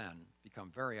Romans then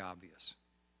become very obvious.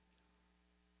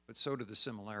 But so do the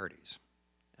similarities,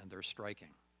 and they're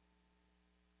striking.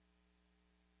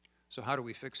 So how do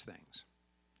we fix things?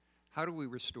 How do we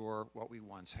restore what we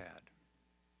once had?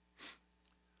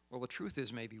 Well, the truth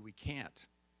is maybe we can't.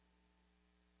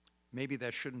 Maybe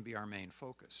that shouldn't be our main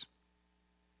focus.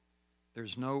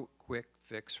 There's no quick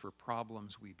fix for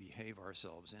problems we behave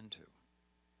ourselves into.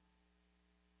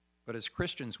 But as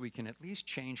Christians, we can at least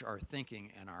change our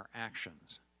thinking and our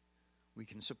actions. We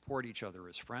can support each other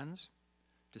as friends,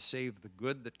 to save the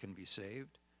good that can be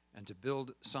saved, and to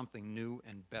build something new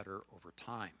and better over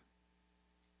time.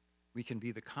 We can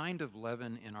be the kind of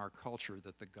leaven in our culture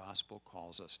that the gospel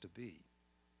calls us to be.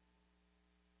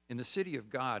 In the City of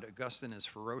God, Augustine is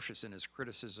ferocious in his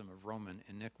criticism of Roman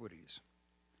iniquities.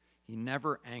 He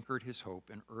never anchored his hope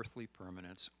in earthly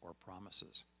permanence or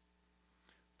promises.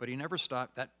 But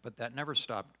that never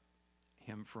stopped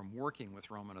him from working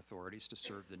with Roman authorities to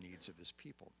serve the needs of his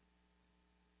people.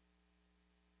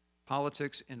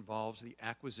 Politics involves the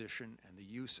acquisition and the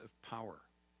use of power,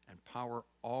 and power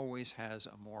always has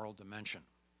a moral dimension.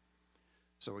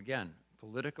 So again,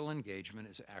 political engagement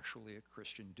is actually a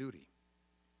Christian duty.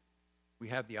 We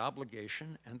have the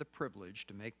obligation and the privilege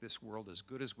to make this world as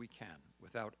good as we can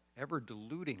without ever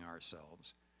deluding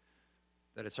ourselves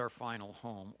that it's our final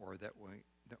home or that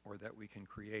we can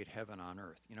create heaven on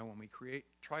earth. You know, when we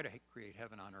try to create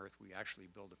heaven on earth, we actually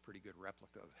build a pretty good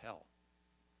replica of hell.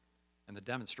 And the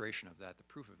demonstration of that, the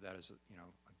proof of that is,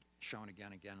 shown again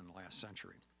and again in the last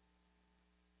century.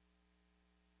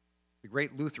 The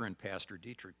great Lutheran pastor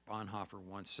Dietrich Bonhoeffer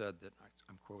once said that,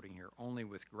 I'm quoting here, "Only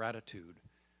with gratitude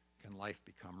can life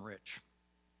become rich."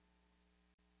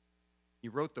 He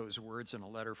wrote those words in a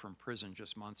letter from prison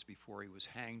just months before he was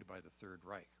hanged by the Third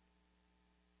Reich.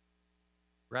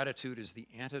 Gratitude is the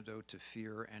antidote to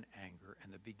fear and anger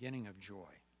and the beginning of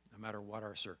joy, no matter what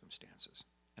our circumstances.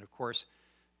 And of course,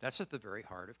 that's at the very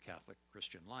heart of Catholic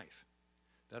Christian life.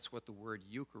 That's what the word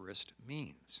Eucharist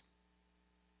means.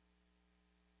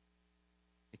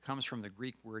 It comes from the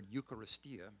Greek word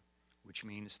Eucharistia, which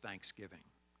means thanksgiving.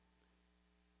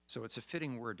 So it's a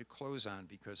fitting word to close on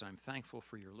because I'm thankful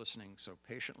for your listening so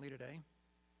patiently today.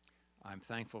 I'm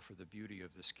thankful for the beauty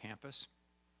of this campus.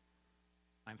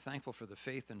 I'm thankful for the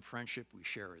faith and friendship we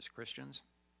share as Christians.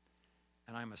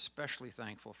 And I'm especially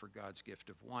thankful for God's gift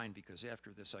of wine because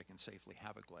after this I can safely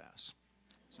have a glass.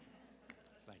 So,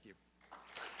 thank you.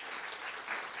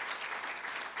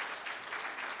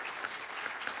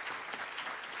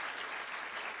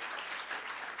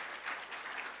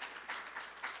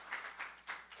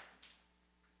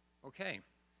 Okay.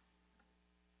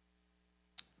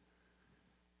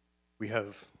 We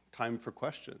have time for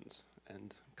questions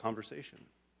and conversation.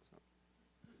 So.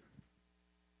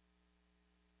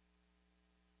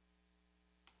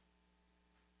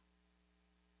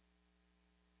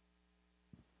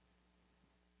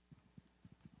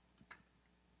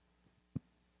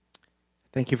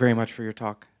 Thank you very much for your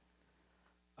talk.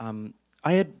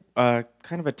 I had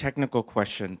kind of a technical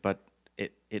question, but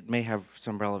it may have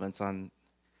some relevance on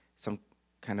some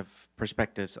kind of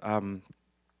perspectives.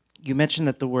 You mentioned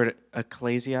that the word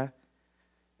ecclesia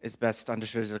is best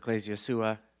understood as ecclesia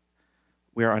sua.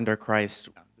 We are under Christ.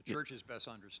 Yeah, the church is best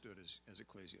understood as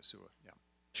ecclesia sua, yeah.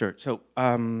 Sure. So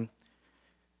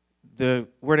the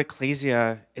word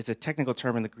ecclesia is a technical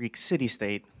term in the Greek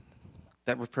city-state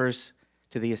that refers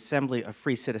to the assembly of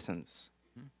free citizens.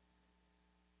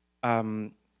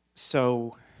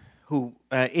 So who,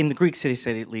 in the Greek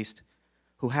city-state at least,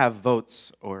 who have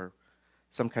votes or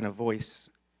some kind of voice.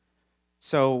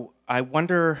 So I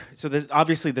wonder, so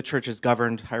obviously the church is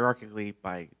governed hierarchically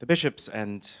by the bishops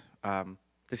and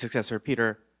the successor of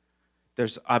Peter.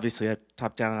 There's obviously a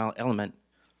top-down element.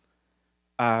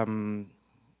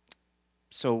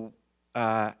 So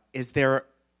is there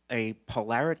a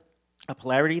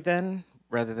polarity then,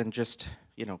 rather than just,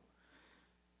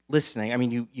 listening? I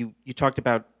mean, you talked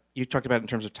about it in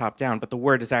terms of top-down, but the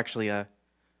word is actually a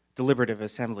deliberative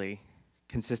assembly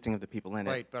consisting of the people in it.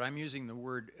 Right, but I'm using the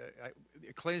word,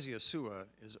 ecclesia sua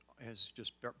has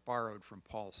just borrowed from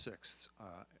Paul VI's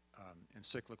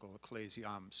encyclical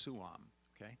Ecclesiam Suam,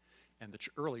 okay? And the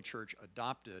early church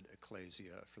adopted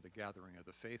ecclesia for the gathering of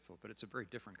the faithful, but it's a very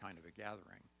different kind of a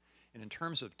gathering. And in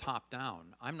terms of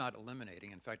top-down, I'm not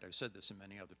eliminating, in fact, I've said this in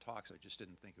many other talks, I just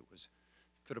didn't think it was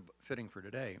fitting for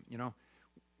today. You know,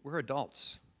 we're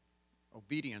adults.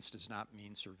 Obedience does not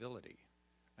mean servility.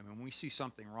 I mean, when we see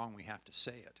something wrong, we have to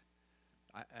say it.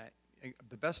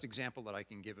 The best example that I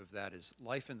can give of that is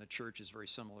life in the church is very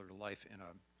similar to life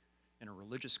in a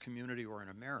religious community or in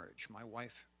a marriage. My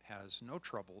wife has no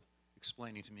trouble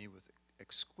explaining to me with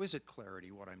exquisite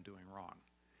clarity what I'm doing wrong.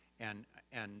 And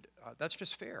that's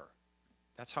just fair.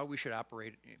 That's how we should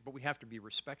operate, but we have to be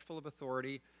respectful of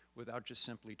authority without just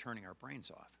simply turning our brains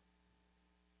off.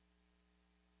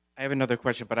 I have another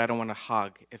question, but I don't want to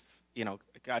hog. If I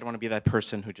don't want to be that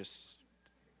person who just.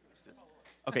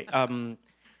 Okay.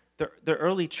 The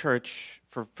early church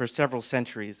for several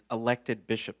centuries elected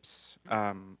bishops,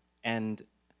 and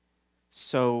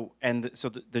so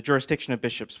the jurisdiction of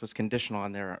bishops was conditional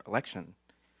on their election.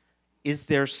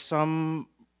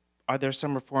 Are there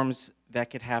some reforms that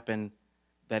could happen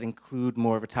that include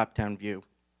more of a top-down view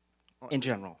in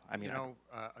general? I mean,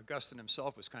 Augustine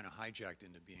himself was kind of hijacked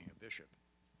into being a bishop.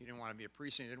 He didn't want to be a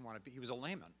priest, and he was a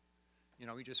layman. You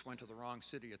know, he just went to the wrong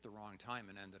city at the wrong time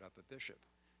and ended up a bishop.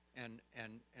 And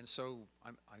so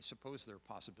I suppose there are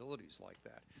possibilities like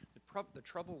that. The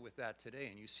trouble with that today,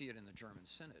 and you see it in the German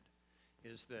Synod,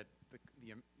 is that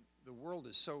the world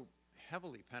is so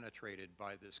heavily penetrated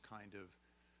by this kind of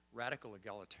radical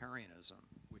egalitarianism,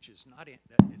 which is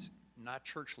not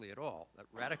churchly at all. That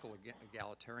radical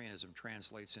egalitarianism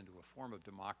translates into a form of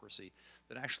democracy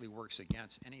that actually works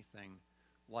against anything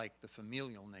like the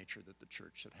familial nature that the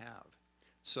church should have.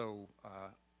 So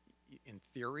in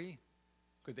theory,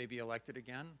 could they be elected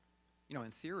again? You know,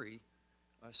 in theory,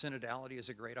 synodality is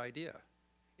a great idea.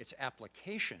 Its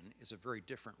application is a very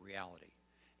different reality.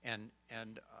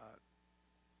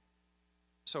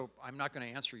 So I'm not going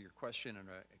to answer your question in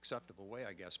an acceptable way,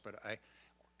 I guess, but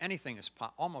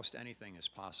almost anything is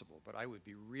possible. But I would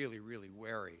be really, really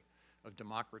wary of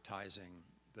democratizing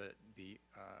the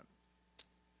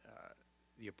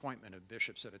appointment of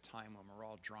bishops at a time when we're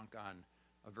all drunk on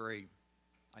a very,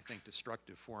 I think,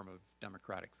 destructive form of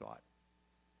democratic thought.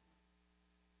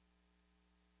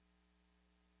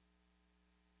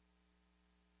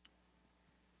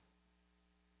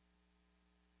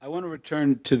 I want to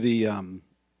return to the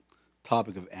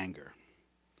topic of anger.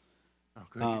 Oh,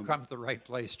 good. You come to the right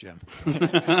place, Jim.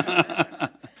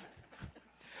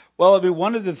 Well, I mean,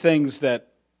 one of the things that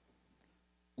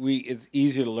it's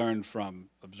easy to learn from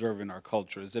observing our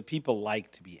culture is that people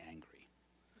like to be angry,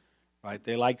 right?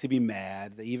 They like to be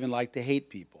mad. They even like to hate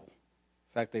people.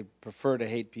 In fact, they prefer to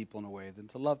hate people in a way than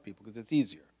to love people because it's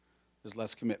easier. There's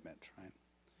less commitment, right?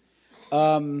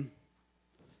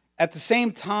 At the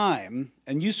same time,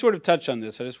 and you sort of touched on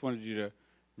this, I just wanted you to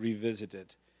revisit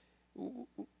it.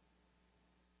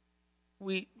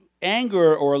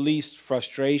 Anger, or at least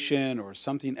frustration or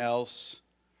something else,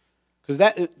 because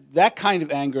that kind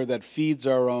of anger that feeds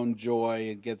our own joy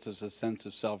and gets us a sense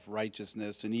of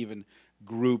self-righteousness and even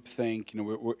groupthink, you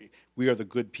know, we are the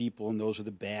good people and those are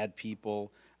the bad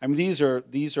people. I mean, these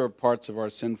are parts of our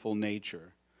sinful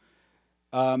nature.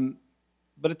 But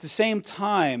at the same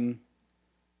time,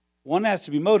 one has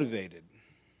to be motivated,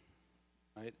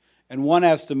 right? And one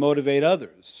has to motivate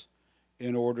others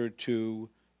in order to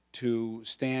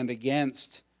stand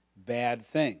against bad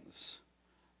things.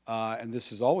 And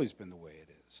this has always been the way it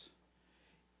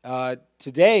is.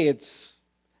 Today, as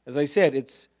I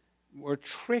said, we're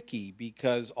tricky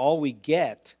because all we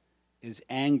get is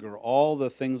anger. All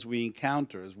the things we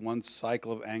encounter is one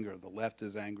cycle of anger. The left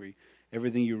is angry.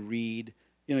 Everything you read,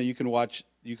 you know, you can watch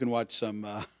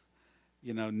some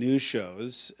news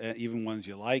shows, even ones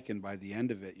you like, and by the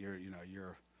end of it,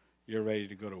 you're ready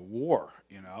to go to war,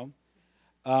 you know,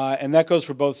 and that goes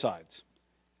for both sides.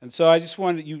 And so I just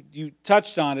wanted you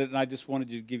touched on it, and I just wanted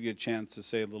to give you a chance to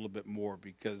say a little bit more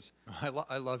because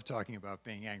I love talking about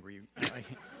being angry.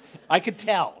 I could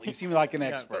tell you seem like an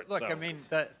expert. Look, so. I mean,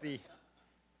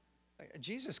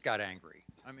 Jesus got angry.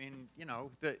 I mean, you know,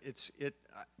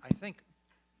 I think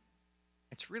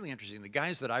it's really interesting. The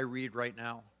guys that I read right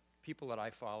now, people that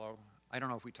I follow, I don't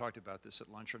know if we talked about this at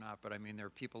lunch or not, but I mean, there are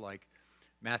people like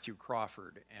Matthew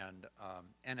Crawford and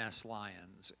N.S.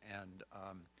 Lyons and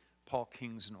Paul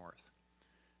Kingsnorth,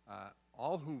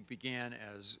 all who began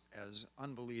as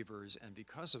unbelievers, and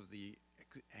because of the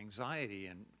anxiety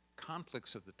and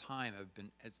conflicts of the time have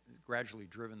gradually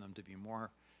driven them to be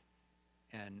more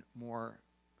and more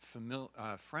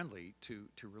friendly to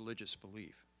religious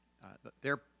belief.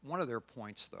 One of their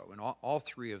points, though, and all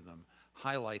three of them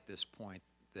highlight this point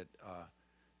that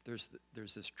there's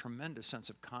this tremendous sense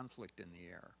of conflict in the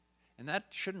air. And that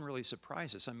shouldn't really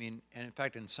surprise us. I mean, and in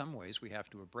fact, in some ways, we have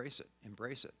to embrace it.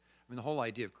 I mean, the whole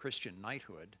idea of Christian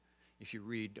knighthood, if you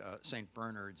read St.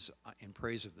 Bernard's In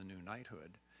Praise of the New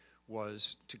Knighthood,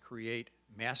 was to create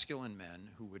masculine men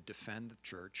who would defend the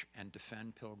church and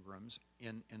defend pilgrims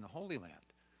in the Holy Land.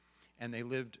 And they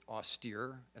lived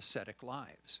austere, ascetic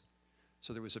lives.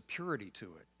 So there was a purity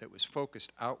to it that was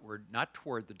focused outward, not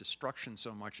toward the destruction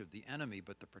so much of the enemy,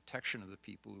 but the protection of the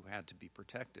people who had to be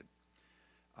protected.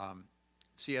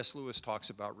 C.S. Lewis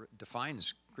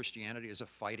defines Christianity as a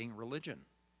fighting religion.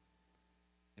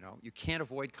 You know, you can't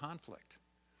avoid conflict.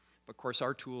 But of course,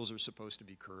 our tools are supposed to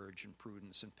be courage and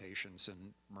prudence and patience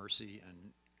and mercy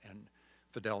and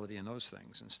fidelity and those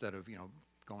things, instead of, you know,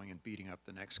 going and beating up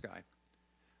the next guy.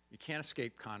 You can't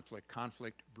escape conflict.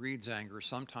 Conflict breeds anger.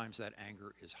 Sometimes that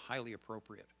anger is highly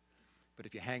appropriate. But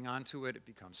if you hang on to it, it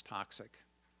becomes toxic,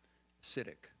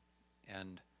 acidic.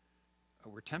 And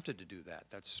we're tempted to do that.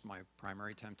 That's my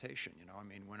primary temptation. You know, I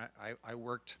mean, when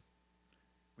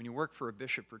when you work for a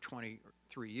bishop for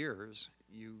 23 years,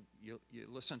 you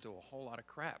listen to a whole lot of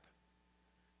crap.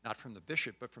 Not from the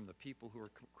bishop, but from the people who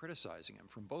are criticizing him,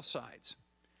 from both sides.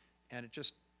 And it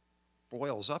just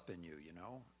boils up in you, you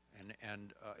know.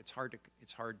 And it's hard to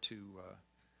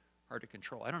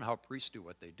control. I don't know how priests do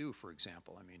what they do, for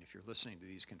example. I mean, if you're listening to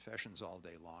these confessions all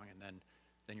day long, and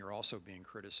then you're also being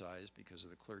criticized because of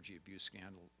the clergy abuse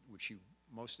scandal, which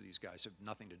most of these guys have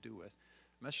nothing to do with.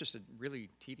 And that's just a really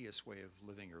tedious way of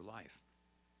living your life.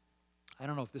 I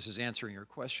don't know if this is answering your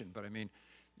question, but I mean,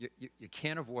 you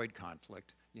can't avoid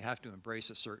conflict. You have to embrace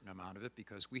a certain amount of it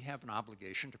because we have an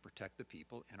obligation to protect the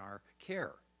people in our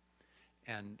care.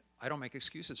 And I don't make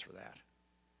excuses for that,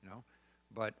 you know.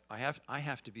 But I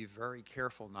have to be very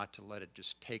careful not to let it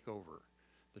just take over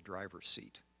the driver's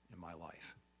seat in my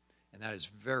life. And that is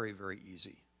very, very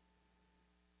easy,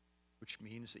 which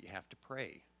means that you have to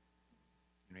pray.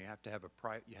 You know, you have to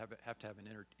have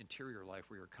an interior life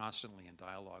where you're constantly in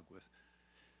dialogue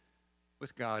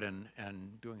with God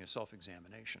and doing a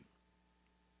self-examination.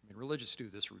 I mean, religious do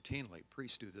this routinely,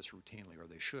 priests do this routinely, or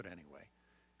they should anyway.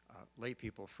 Lay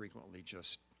people frequently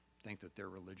just think that their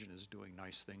religion is doing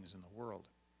nice things in the world.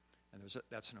 And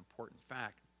that's an important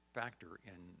factor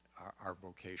in our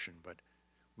vocation, but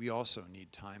we also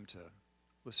need time to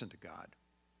listen to God,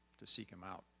 to seek him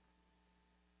out.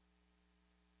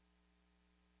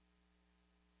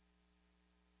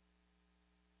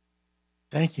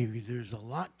 Thank you. There's a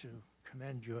lot to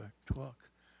commend your talk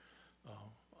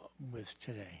with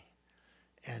today.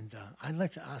 And I'd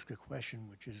like to ask a question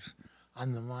which is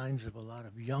on the minds of a lot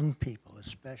of young people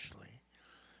especially.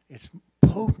 It's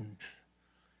potent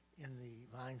in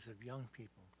the minds of young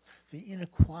people. The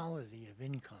inequality of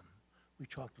income. You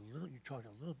talked a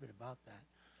little bit about that.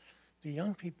 The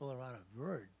young people are on a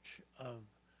verge of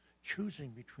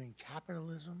choosing between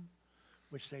capitalism,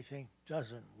 which they think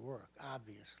doesn't work,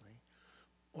 obviously,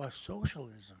 or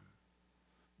socialism,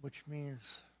 which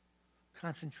means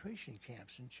concentration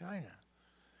camps in China.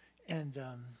 And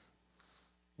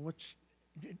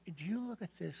do you look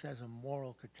at this as a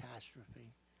moral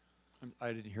catastrophe?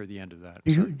 I didn't hear the end of that.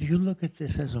 Do you look at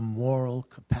this as a moral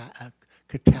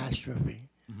catastrophe?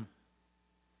 Mm-hmm.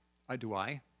 Do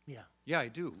I? Yeah. Yeah, I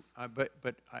do. But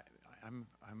I'm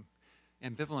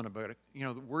ambivalent about it. You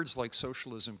know, the words like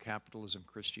socialism, capitalism,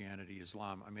 Christianity,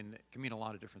 Islam, I mean, it can mean a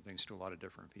lot of different things to a lot of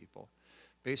different people.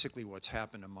 Basically, what's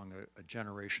happened among a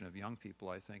generation of young people,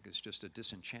 I think, is just a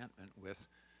disenchantment with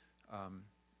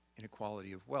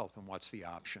inequality of wealth and what's the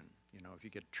option. You know, if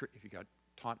you got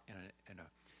taught in an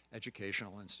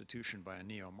educational institution by a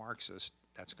neo-Marxist,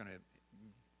 that's going to,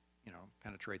 you know,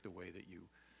 penetrate the way that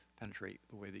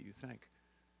you think.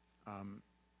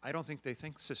 I don't think they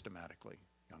think systematically,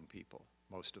 young people,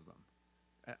 most of them.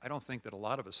 I don't think that a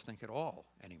lot of us think at all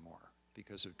anymore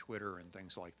because of Twitter and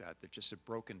things like that just have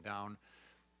broken down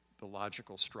the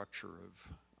logical structure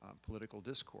of political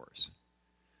discourse.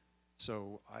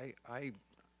 So I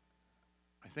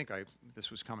think this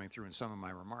was coming through in some of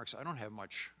my remarks. I don't have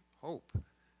much hope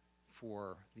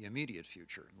for the immediate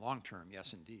future. Long term,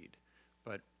 yes, indeed.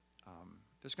 But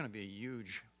there's going to be a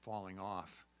huge falling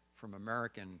off from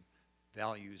American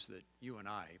values that you and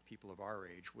I, people of our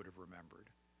age, would have remembered,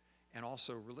 and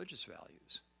also religious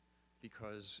values,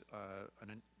 because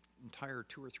an entire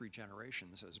 2 or 3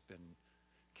 generations has been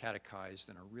catechized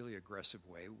in a really aggressive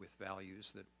way with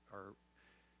values that are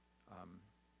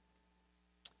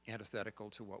antithetical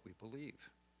to what we believe.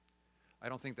 I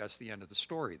don't think that's the end of the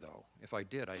story, though. If I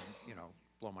did, I'd, you know,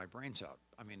 blow my brains out.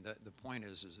 I mean, the point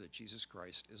is that Jesus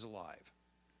Christ is alive.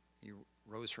 He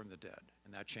rose from the dead,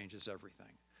 and that changes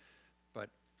everything. But,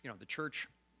 you know, the church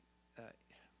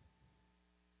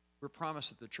we're promised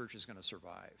that the church is going to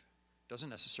survive. Doesn't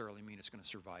necessarily mean it's going to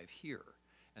survive here.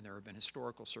 And there have been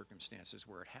historical circumstances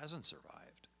where it hasn't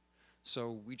survived.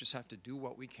 So we just have to do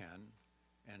what we can,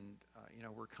 and you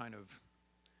know, we're kind of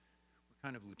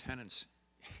lieutenants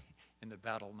in the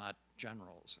battle, not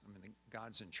generals. I mean,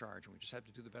 God's in charge, and we just have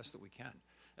to do the best that we can.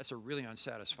 That's a really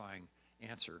unsatisfying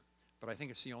answer, but I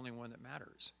think it's the only one that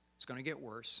matters. It's going to get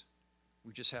worse.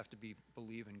 We just have to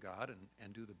believe in God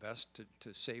and do the best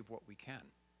to save what we can.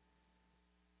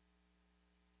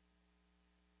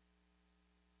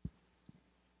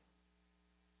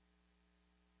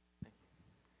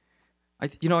 I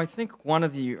think one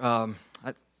of the,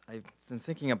 I've been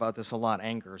thinking about this a lot,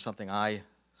 anger, something I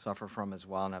suffer from as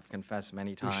well, and I've confessed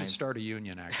many times. We should start a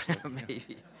union, actually.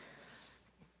 Maybe.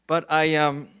 But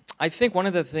I think one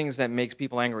of the things that makes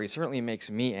people angry, certainly makes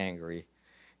me angry,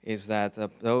 is that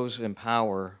those in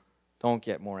power don't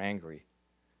get more angry.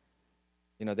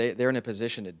 You know, they're in a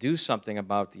position to do something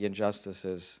about the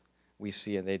injustices we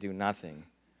see, and they do nothing.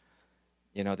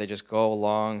 You know, they just go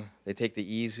along, they take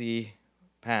the easy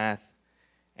path,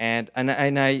 and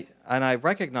I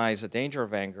recognize the danger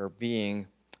of anger being,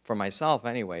 for myself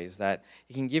anyways, that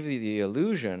it can give you the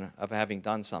illusion of having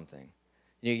done something.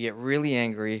 You get really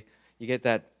angry, you get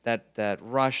that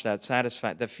rush, that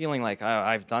satisfaction, that feeling like, oh,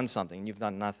 I've done something, and you've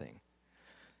done nothing.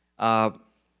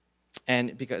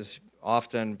 And because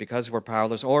we're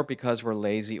powerless, or because we're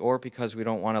lazy, or because we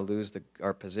don't want to lose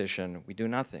our position, we do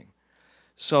nothing.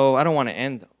 So I don't want to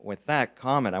end with that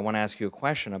comment. I want to ask you a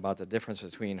question about the difference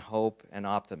between hope and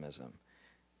optimism.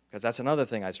 Because that's another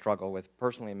thing I struggle with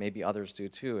personally, and maybe others do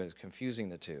too, is confusing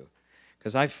the two.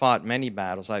 Because I fought many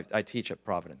battles. I teach at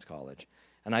Providence College.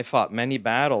 And I fought many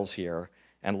battles here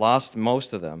and lost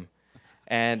most of them.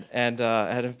 And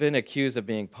have been accused of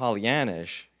being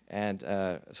Pollyannish.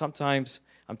 And sometimes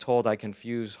I'm told I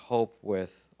confuse hope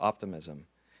with optimism.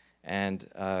 And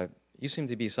you seem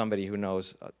to be somebody who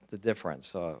knows the difference,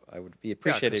 so I would be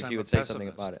appreciated if you would say something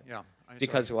about it. Yeah.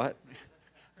 Because what?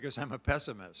 Because I'm a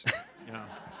pessimist, you know.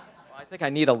 Well, I think I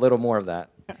need a little more of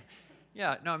that.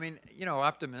 Yeah, no, I mean, you know,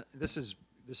 this is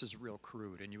real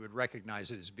crude, and you would recognize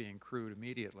it as being crude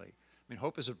immediately. I mean,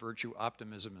 hope is a virtue,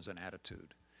 optimism is an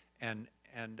attitude. And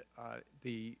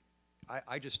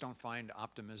I just don't find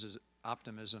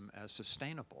optimism as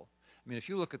sustainable. I mean, if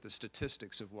you look at the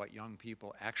statistics of what young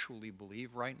people actually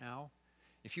believe right now,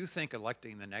 if you think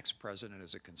electing the next president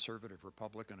as a conservative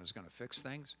Republican is going to fix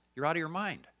things, you're out of your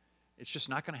mind. It's just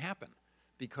not going to happen,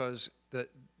 because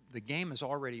the game is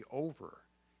already over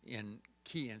in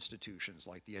key institutions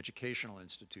like the educational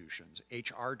institutions,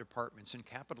 HR departments in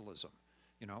capitalism,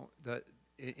 you know,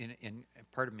 in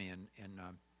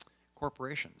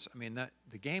corporations. I mean,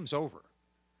 the game's over.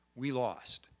 We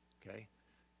lost, okay?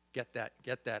 Get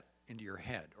that into your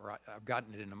head, or I've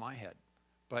gotten it into my head.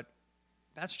 But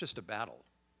that's just a battle,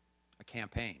 a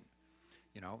campaign.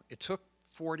 You know, it took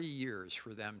 40 years for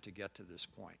them to get to this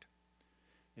point.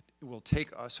 It will take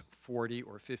us 40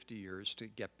 or 50 years to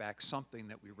get back something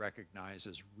that we recognize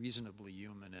as reasonably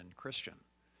human and Christian.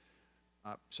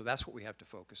 So that's what we have to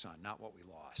focus on, not what we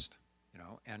lost. You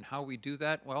know, and how we do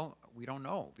that, well, we don't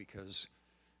know, because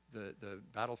the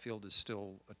battlefield is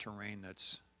still a terrain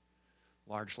that's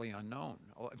largely unknown.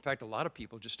 In fact, a lot of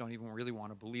people just don't even really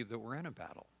want to believe that we're in a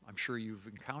battle. I'm sure you've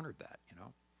encountered that, you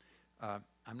know.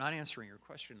 I'm not answering your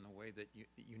question in the way that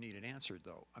you need it answered,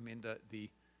 though. I mean,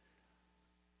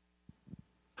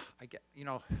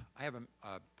 I have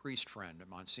a priest friend, a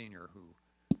Monsignor, who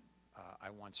I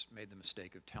once made the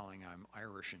mistake of telling I'm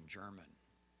Irish and German.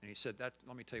 And he said,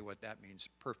 let me tell you what that means,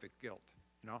 perfect guilt,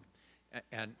 you know?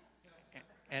 And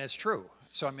it's true.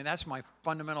 So, I mean, that's my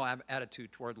fundamental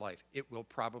attitude toward life. It will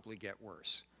probably get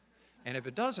worse. And if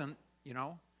it doesn't, you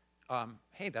know,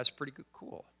 hey, that's pretty good,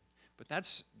 cool. But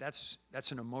that's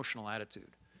an emotional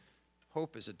attitude.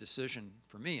 Hope is a decision,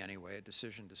 for me anyway, a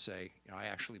decision to say, you know, I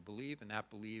actually believe, and that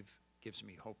belief gives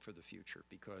me hope for the future.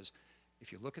 Because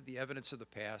if you look at the evidence of the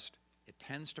past, it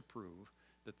tends to prove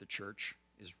that the church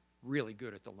is really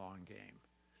good at the long game.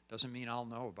 Doesn't mean I'll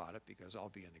know about it because I'll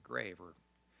be in the grave or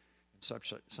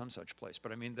some such place.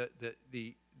 But I mean,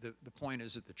 the point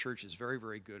is that the church is very,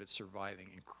 very good at surviving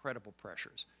incredible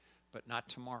pressures, but not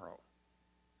tomorrow.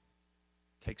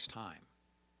 It takes time.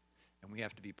 And we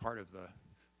have to be part of the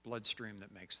bloodstream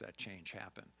that makes that change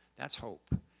happen. That's hope.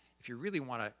 If you really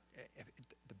want to,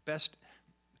 the best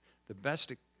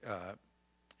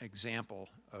example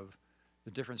of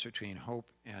the difference between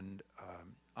hope and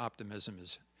optimism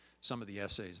is some of the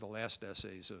essays, the last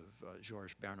essays of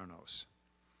Georges Bernanos.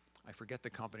 I forget the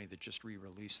company that just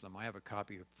re-released them. I have a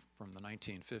copy from the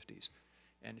 1950s.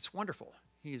 And it's wonderful.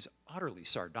 He's utterly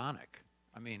sardonic.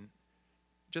 I mean,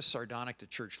 just sardonic to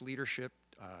church leadership,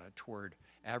 toward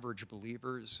average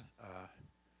believers.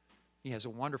 He has a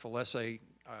wonderful essay.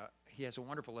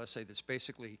 That's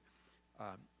basically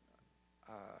a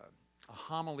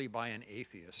homily by an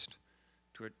atheist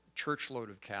to a church load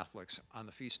of Catholics on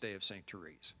the feast day of St.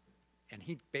 Therese. And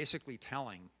he basically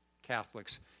telling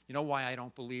Catholics, you know why I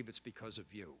don't believe? It's because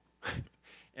of you.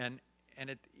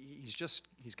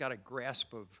 He's got a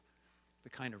grasp of the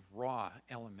kind of raw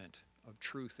element of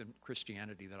truth in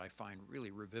Christianity that I find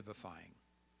really revivifying.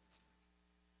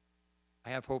 I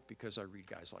have hope because I read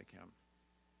guys like him.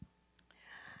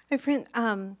 My friend,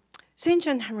 St.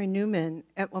 John Henry Newman,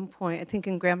 at one point, I think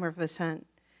in Grammar of Assent,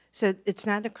 said it's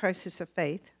not a crisis of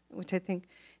faith, which I think,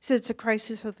 said it's a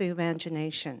crisis of the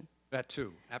imagination. That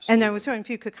too, absolutely. And I was wondering if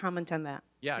you could comment on that.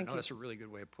 Yeah, Thank you. that's a really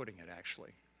good way of putting it,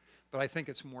 actually. But I think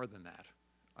it's more than that.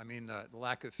 I mean, the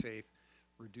lack of faith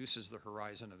reduces the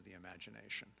horizon of the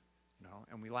imagination, you know,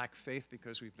 and we lack faith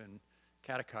because we've been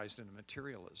catechized into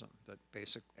materialism,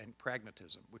 and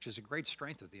pragmatism, which is a great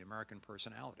strength of the American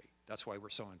personality. That's why we're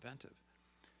so inventive.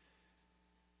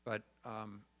 But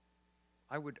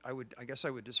I guess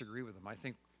I would disagree with him. I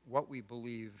think what we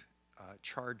believe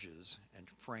charges and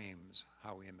frames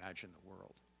how we imagine the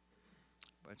world.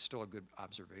 But it's still a good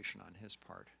observation on his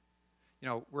part. You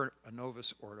know, we're a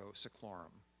novus ordo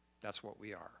seclorum. That's what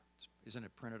we are. Isn't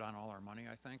it printed on all our money,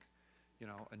 I think? You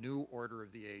know, a new order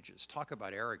of the ages. Talk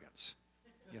about arrogance,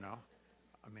 you know?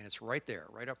 I mean, it's right there,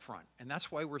 right up front. And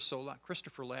that's why we're so loud.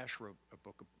 Christopher Lasch wrote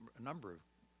a number of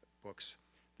books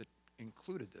that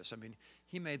included this. I mean,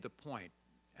 he made the point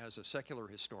as a secular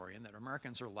historian that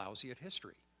Americans are lousy at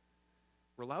history.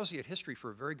 We're lousy at history for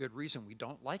a very good reason. We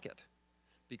don't like it,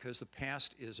 because the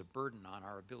past is a burden on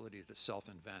our ability to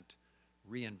self-invent,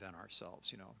 reinvent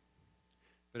ourselves, you know.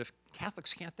 But if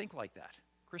Catholics can't think like that,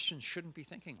 Christians shouldn't be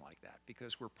thinking like that,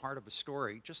 because we're part of a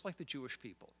story, just like the Jewish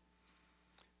people,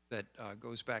 that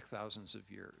goes back thousands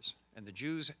of years. And the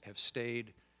Jews have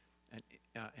stayed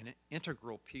an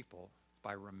integral people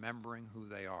by remembering who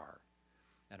they are.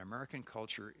 And American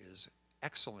culture is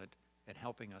excellent at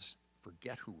helping us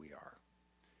forget who we are.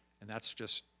 And that's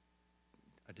just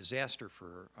a disaster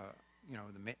for you know,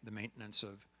 the maintenance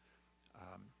of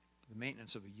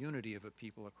a unity of a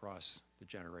people across the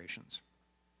generations.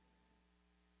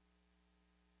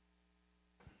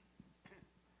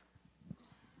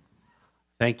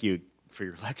 Thank you for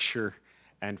your lecture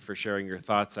and for sharing your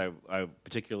thoughts. I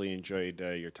particularly enjoyed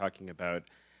your talking about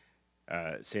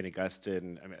St.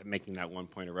 Augustine, making that one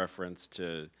point of reference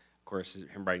to, of course,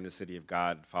 him writing the City of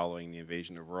God following the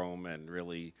invasion of Rome, and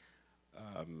really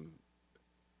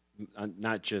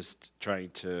not just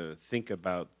trying to think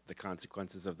about the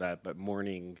consequences of that, but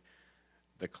mourning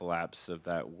the collapse of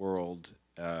that world.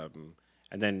 And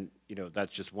then, you know,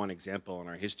 that's just one example in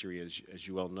our history, as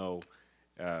you well know.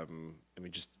 I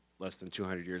mean, just less than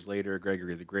 200 years later,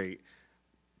 Gregory the Great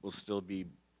will still be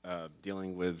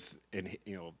dealing with,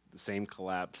 you know, the same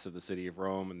collapse of the city of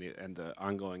Rome and the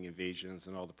ongoing invasions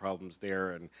and all the problems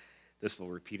there. And this will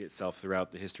repeat itself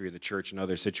throughout the history of the church in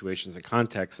other situations and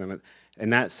contexts. And in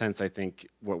that sense, I think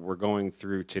what we're going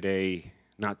through today,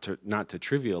 not to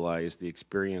trivialize the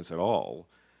experience at all,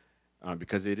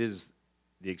 because it is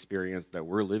the experience that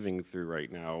we're living through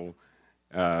right now.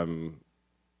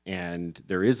 And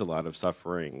there is a lot of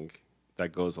suffering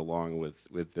that goes along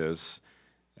with this.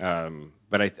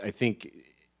 But I think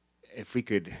if we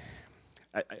could,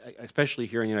 especially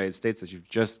here in the United States, as you've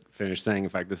just finished saying, in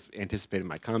fact, this anticipated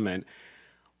my comment,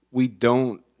 we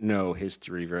don't know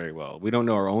history very well. We don't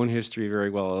know our own history very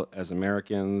well as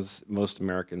Americans. Most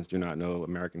Americans do not know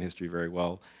American history very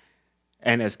well.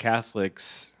 And as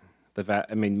Catholics,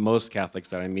 most Catholics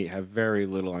that I meet have very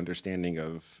little understanding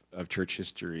of church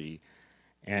history.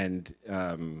 And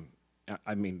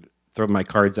I mean, throw my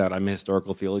cards out. I'm a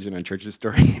historical theologian and church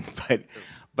historian,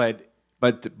 but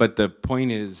the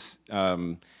point is,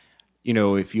 you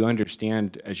know, if you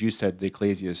understand, as you said, the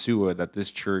Ecclesia Sua, that this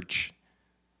church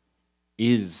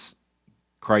is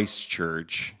Christ's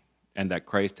church, and that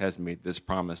Christ has made this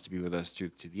promise to be with us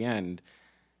to the end.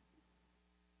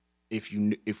 If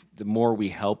the more we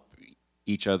help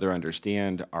each other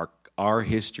understand our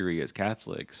history as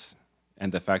Catholics,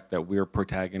 and the fact that we're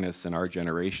protagonists in our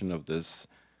generation of this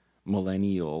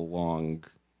millennial-long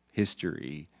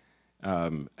history,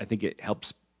 I think it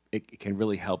helps. It can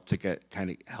really help to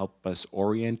help us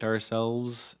orient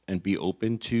ourselves and be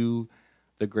open to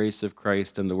the grace of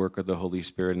Christ and the work of the Holy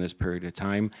Spirit in this period of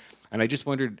time. And I just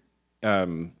wondered,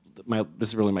 this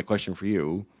is really my question for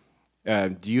you.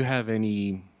 Do you have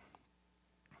any,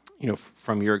 you know,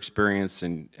 from your experience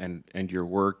and your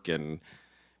work and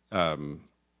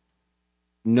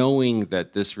knowing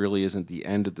that this really isn't the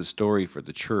end of the story for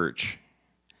the church,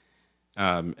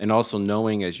 and also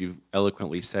knowing, as you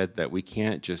eloquently said, that we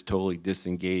can't just totally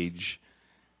disengage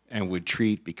and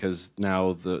retreat because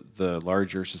now the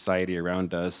larger society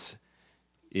around us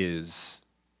is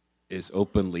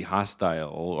openly hostile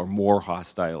or more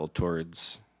hostile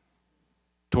towards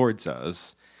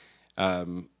us.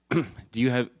 Do you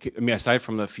have, I mean, aside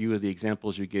from a few of the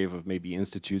examples you gave of maybe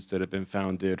institutes that have been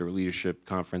founded or leadership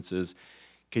conferences,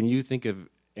 can you think of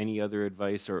any other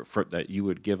advice that you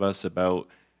would give us about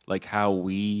like how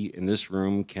we in this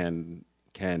room can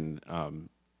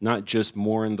not just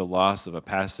mourn the loss of a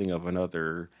passing of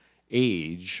another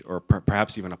age, or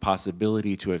perhaps even a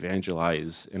possibility to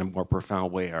evangelize in a more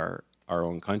profound way our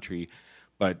own country,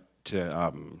 but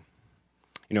to,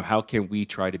 you know, how can we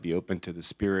try to be open to the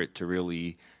Spirit to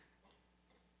really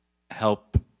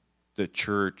help the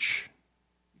church,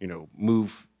 you know,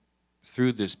 move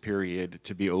through this period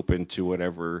to be open to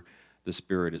whatever the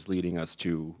Spirit is leading us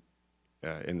to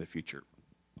in the future?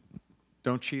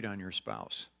 Don't cheat on your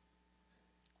spouse.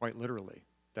 Quite literally.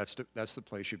 That's the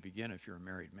place you begin if you're a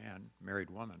married man, married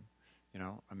woman. You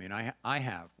know, I mean, I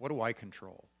have. What do I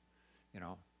control? You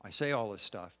know, I say all this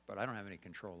stuff, but I don't have any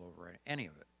control over any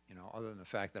of it, you know, other than the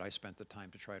fact that I spent the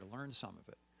time to try to learn some of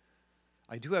it.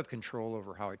 I do have control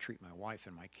over how I treat my wife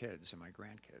and my kids and my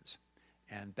grandkids,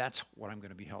 and that's what I'm going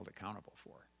to be held accountable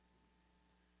for.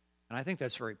 And I think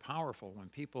that's very powerful when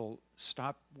people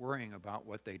stop worrying about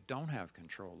what they don't have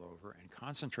control over and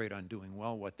concentrate on doing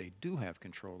well what they do have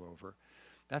control over.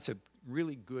 That's a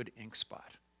really good ink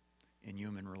spot in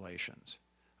human relations.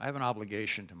 I have an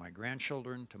obligation to my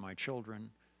grandchildren, to my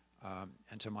children,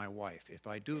 and to my wife. If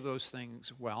I do those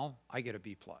things well, I get a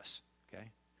B+,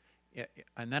 okay?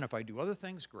 And then if I do other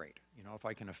things, great. You know, if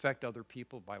I can affect other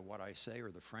people by what I say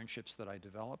or the friendships that I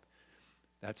develop,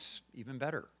 that's even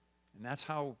better. And that's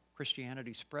how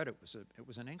Christianity spread. It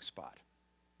was an ink spot,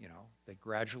 you know, that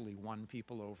gradually won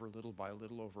people over little by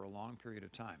little over a long period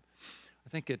of time. I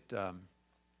think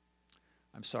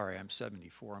I'm sorry, I'm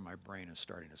 74 and my brain is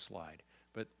starting to slide.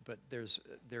 But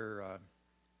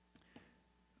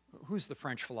who's the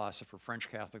French philosopher,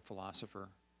 French Catholic philosopher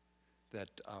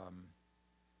that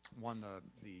won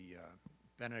the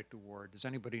Benedict Award? Does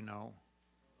anybody know?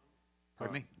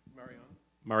 Pardon me?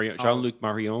 Marion, Jean-Luc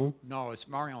Marion? No, it's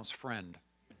Marion's friend.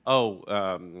 Oh,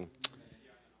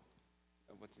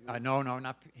 No,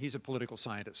 not, he's a political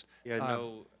scientist. yeah,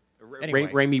 no,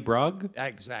 anyway. Remy Brague?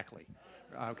 Exactly.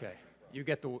 Okay, you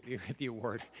get the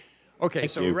award. Okay,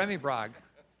 Thank so you. Remy Brague.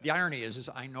 The irony is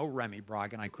I know Remy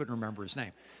Brague and I couldn't remember his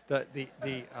name. But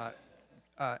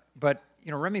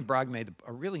you know, Remy Brague made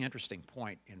a really interesting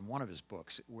point in one of his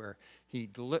books where he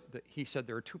said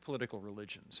there are two political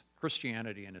religions,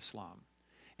 Christianity and Islam,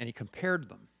 and he compared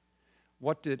them.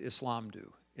 What did Islam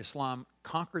do? Islam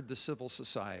conquered the civil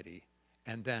society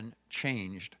and then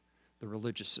changed the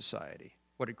religious society.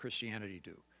 What did Christianity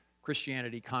do?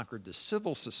 Christianity conquered the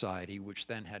civil society, which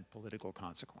then had political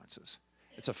consequences.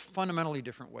 It's a fundamentally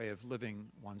different way of living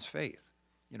one's faith,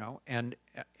 you know. And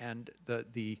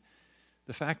the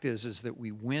fact is that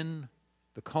we win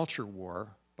the culture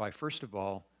war by, first of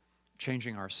all,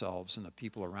 changing ourselves and the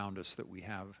people around us that we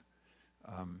have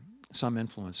some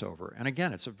influence over. And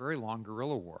again, it's a very long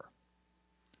guerrilla war.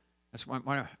 That's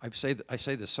why I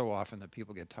say this so often that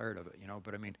people get tired of it, you know.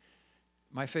 But I mean,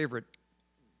 my favorite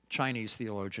Chinese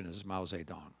theologian is Mao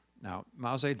Zedong. Now,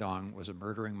 Mao Zedong was a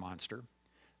murdering monster.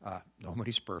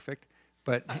 Nobody's perfect,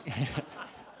 but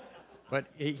but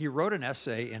he wrote an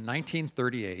essay in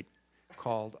 1938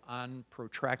 called On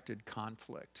Protracted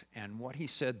Conflict, and what he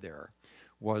said there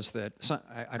was that,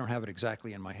 I don't have it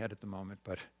exactly in my head at the moment,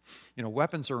 but you know,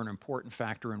 weapons are an important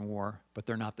factor in war, but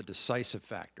they're not the decisive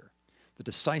factor. The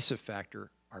decisive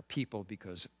factor are people,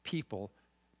 because people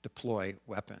deploy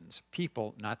weapons.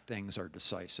 People, not things, are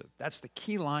decisive. That's the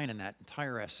key line in that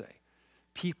entire essay.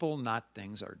 People, not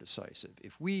things, are decisive.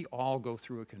 If we all go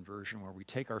through a conversion where we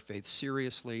take our faith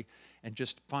seriously and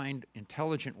just find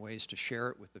intelligent ways to share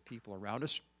it with the people around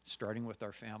us, starting with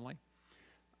our family,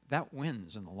 that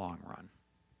wins in the long run.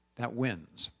 That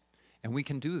wins. And we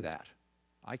can do that.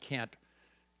 I can't,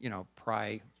 you know,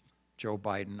 pry Joe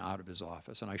Biden out of his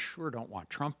office, and I sure don't want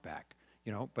Trump back,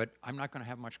 you know, but I'm not going to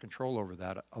have much control over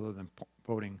that other than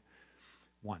voting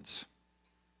once.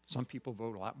 Some people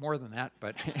vote a lot more than that,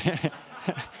 but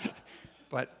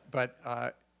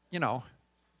but you know,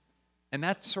 and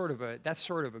that's sort of a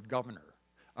governor,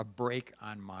 a brake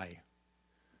on my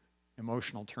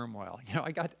emotional turmoil. You know,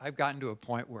 I've gotten to a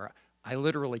point where I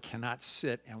literally cannot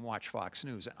sit and watch Fox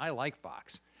News, and I like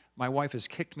Fox. My wife has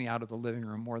kicked me out of the living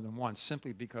room more than once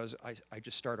simply because I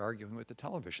just start arguing with the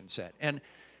television set.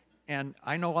 And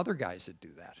I know other guys that do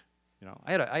that. You know,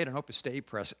 I had an Opus Dei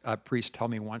priest tell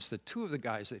me once that 2 of the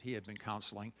guys that he had been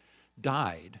counseling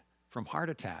died from heart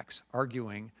attacks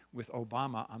arguing with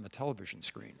Obama on the television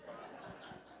screen.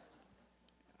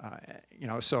 You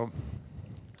know, so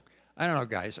I don't know,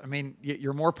 guys. I mean,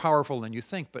 you're more powerful than you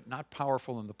think, but not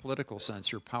powerful in the political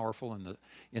sense. You're powerful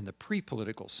in the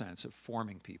pre-political sense of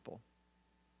forming people.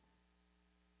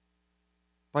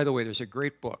 By the way, there's a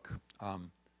great book,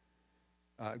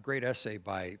 a great essay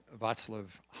by Václav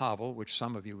Havel, which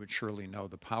some of you would surely know,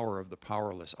 The Power of the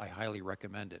Powerless. I highly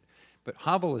recommend it. But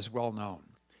Havel is well known.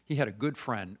 He had a good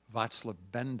friend, Václav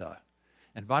Benda,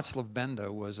 and Václav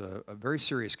Benda was a very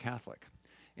serious Catholic.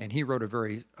 And he wrote a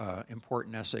very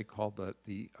important essay called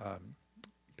the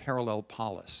Parallel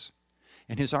Polis.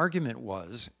 And his argument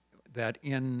was that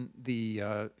in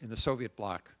the Soviet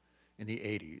bloc in the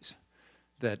 80s,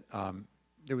 that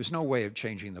there was no way of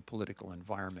changing the political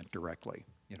environment directly,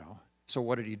 you know. So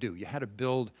what did he do? You had to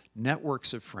build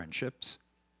networks of friendships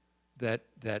that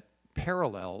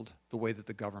paralleled the way that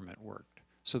the government worked.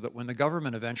 So that when the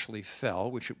government eventually fell,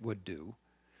 which it would do,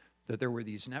 that there were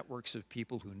these networks of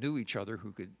people who knew each other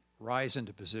who could rise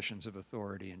into positions of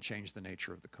authority and change the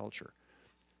nature of the culture.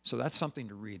 So that's something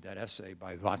to read, that essay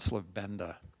by Václav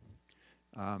Benda.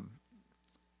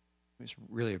 He's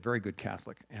really a very good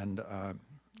Catholic, and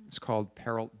it's called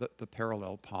the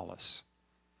Parallel Polis.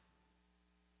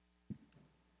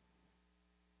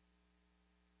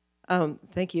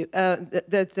 Thank you.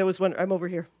 There was one. I'm over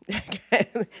here.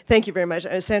 Thank you very much.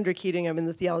 Sandra Keating. I'm in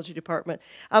the theology department.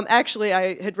 Actually,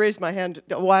 I had raised my hand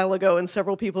a while ago, and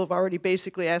several people have already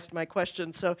basically asked my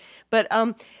question. So, but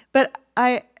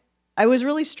I was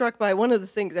really struck by one of the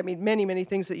things. I mean, many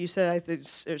things that you said. I think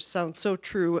sound so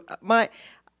true.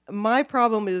 My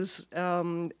problem is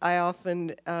I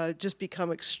often just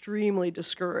become extremely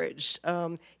discouraged.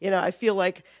 You know, I feel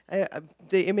like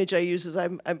the image I use is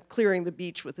I'm clearing the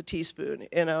beach with a teaspoon,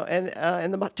 you know,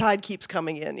 and the tide keeps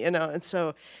coming in, you know, and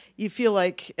so you feel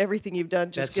like everything you've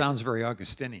done just... That sounds very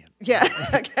Augustinian. Yeah,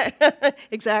 okay,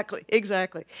 exactly.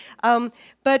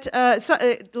 But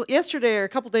yesterday or a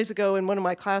couple days ago in one of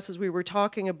my classes, we were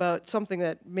talking about something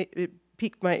that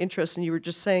piqued my interest, and you were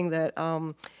just saying that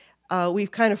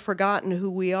we've kind of forgotten who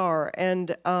we are.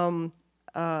 And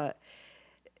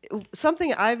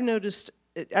something I've noticed,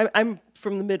 I'm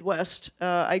from the Midwest.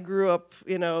 I grew up,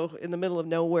 you know, in the middle of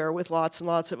nowhere with lots and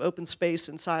lots of open space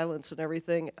and silence and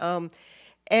everything.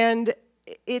 And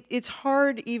it's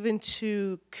hard even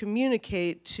to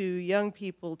communicate to young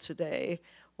people today,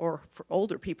 or for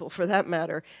older people for that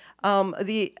matter,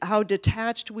 how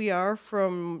detached we are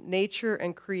from nature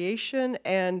and creation,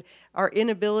 and our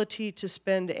inability to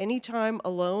spend any time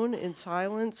alone in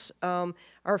silence,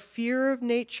 our fear of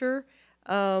nature,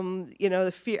 you know,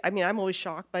 the fear. I mean, I'm always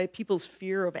shocked by people's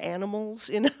fear of animals,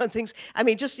 you know, things. I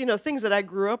mean, just, you know, things that I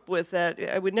grew up with that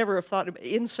I would never have thought of,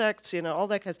 insects, you know, all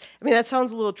that kind of. I mean, that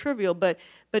sounds a little trivial, but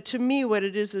to me, what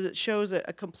it is it shows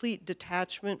a complete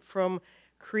detachment from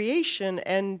creation,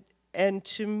 and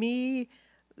to me,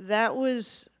 that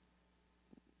was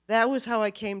how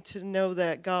I came to know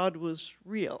that God was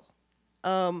real,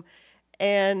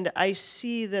 and I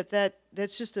see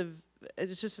that's just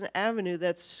an avenue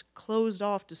that's closed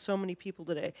off to so many people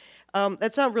today.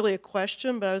 That's not really a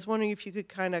question, but I was wondering if you could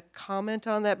kind of comment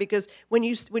on that, because when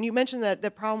you mentioned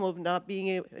that problem of not being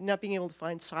able to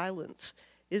find silence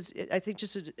is, I think,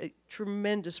 just a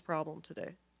tremendous problem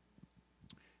today.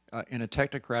 In a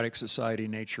technocratic society,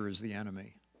 nature is the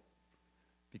enemy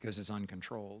because it's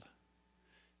uncontrolled.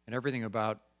 And everything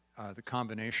about the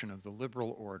combination of the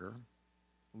liberal order,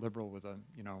 liberal with a,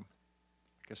 you know,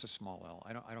 I guess a small L.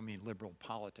 I don't mean liberal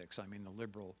politics. I mean the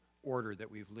liberal order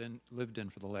that we've lived in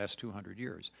for the last 200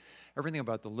 years. Everything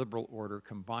about the liberal order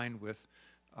combined with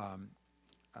a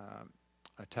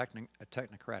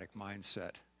technocratic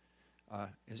mindset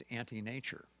is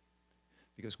anti-nature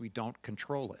because we don't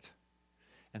control it.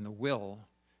 And the will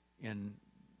in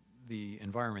the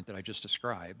environment that I just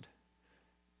described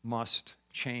must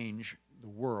change the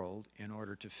world in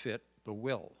order to fit the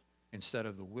will, instead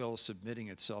of the will submitting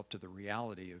itself to the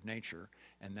reality of nature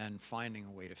and then finding a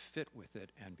way to fit with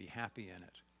it and be happy in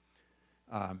it.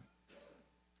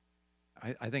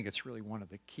 I think it's really one of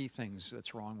the key things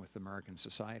that's wrong with American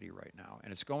society right now,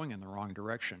 and it's going in the wrong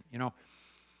direction. You know,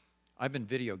 I've been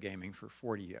video gaming for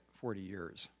 40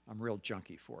 years. I'm a real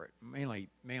junkie for it, mainly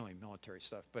military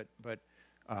stuff. But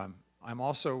I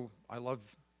love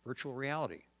virtual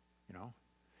reality, you know.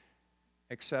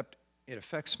 Except it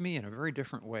affects me in a very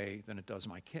different way than it does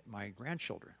my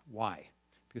grandchildren. Why?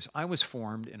 because I was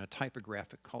formed in a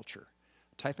typographic culture.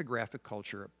 Typographic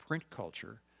culture, a print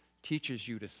culture, teaches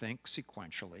you to think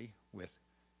sequentially with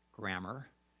grammar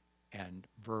and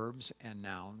verbs and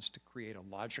nouns to create a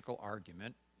logical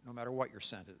argument, no matter what your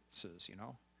sentence is, you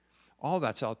know. All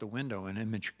that's out the window in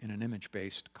an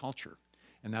image-based culture.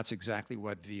 And that's exactly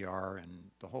what VR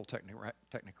and the whole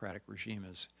technocratic regime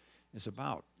is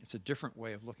about. It's a different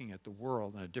way of looking at the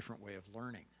world and a different way of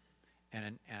learning.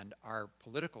 And our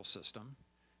political system,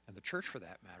 and the church for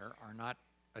that matter, are not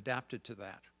adapted to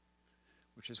that,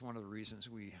 which is one of the reasons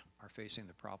we are facing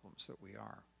the problems that we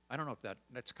are. I don't know if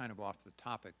that's kind of off the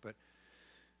topic, but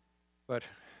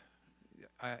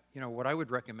you know, what I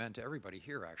would recommend to everybody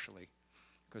here, actually,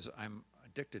 because I'm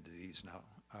addicted to these now,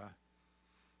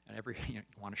 and you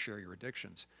want to share your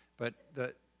addictions, but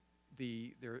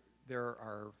there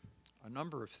are a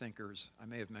number of thinkers, I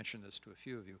may have mentioned this to a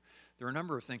few of you, there are a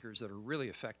number of thinkers that are really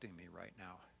affecting me right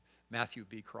now. Matthew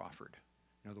B. Crawford,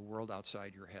 you know, The World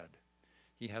Outside Your Head.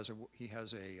 He has a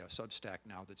Substack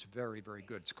now that's very, very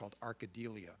good. It's called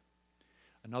Arcadelia.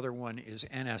 Another one is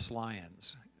N.S.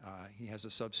 Lyons. He has a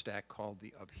Substack called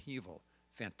The Upheaval.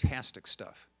 Fantastic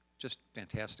stuff, just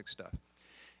fantastic stuff.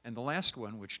 And the last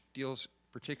one, which deals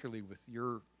particularly with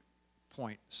your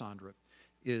point, Sandra,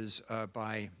 is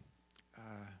by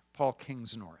Paul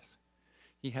Kingsnorth.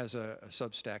 He has a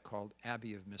Substack called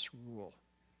Abbey of Misrule.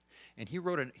 And he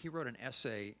wrote an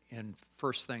essay in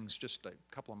First Things just a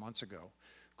couple of months ago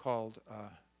called,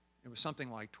 it was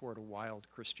something like Toward a Wild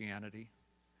Christianity,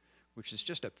 which is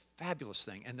just a fabulous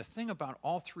thing. And the thing about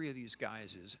all three of these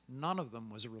guys is none of them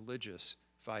was religious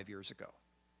 5 years ago.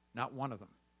 Not one of them.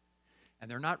 And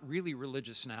they're not really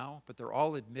religious now, but they're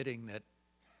all admitting that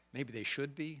maybe they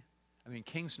should be. I mean,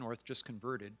 Kingsnorth just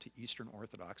converted to Eastern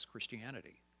Orthodox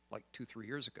Christianity like 2-3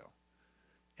 years ago.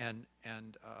 And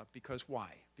because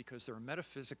why? Because there are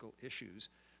metaphysical issues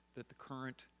that the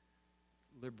current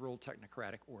liberal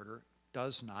technocratic order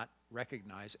does not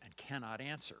recognize and cannot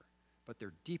answer, but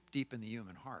they're deep, deep in the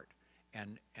human heart.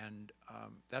 And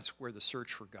that's where the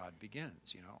search for God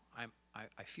begins, you know. I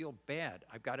feel bad.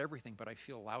 I've got everything, but I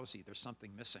feel lousy. There's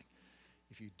something missing.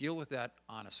 If you deal with that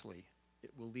honestly,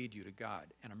 it will lead you to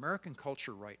God. And American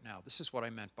culture right now, this is what I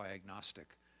meant by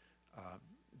agnostic,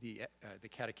 the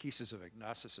catechesis of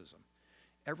agnosticism.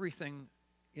 Everything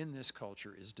in this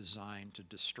culture is designed to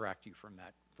distract you from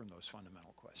those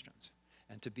fundamental questions,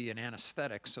 and to be an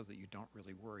anesthetic so that you don't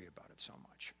really worry about it so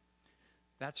much.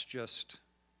 That's just,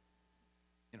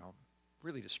 you know,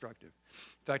 really destructive.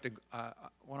 In fact,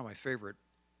 one of my favorite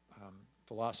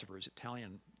philosophers,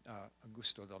 Italian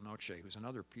Augusto Del Noce, who's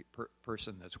another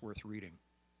person that's worth reading,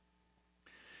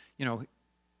 you know,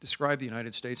 described the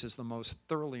United States as the most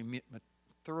thoroughly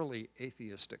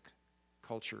atheistic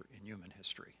culture in human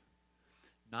history.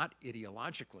 Not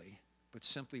ideologically, but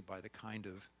simply by the kind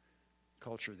of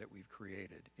culture that we've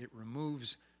created. It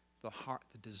removes the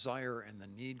desire and the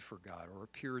need for God, or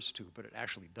appears to, but it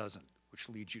actually doesn't, which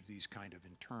leads you to these kind of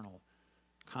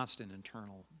constant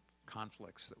internal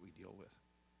conflicts that we deal with.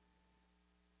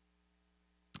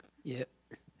 Yeah.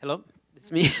 Hello,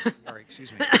 it's me. Sorry,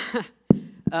 excuse me.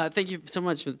 Thank you so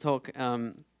much for the talk.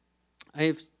 I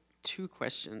have two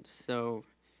questions. So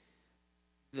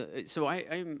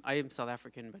I am South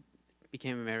African, but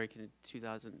became American in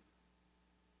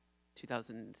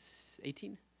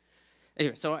 2018.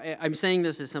 Anyway, so I'm saying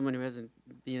this as someone who hasn't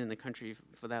been in the country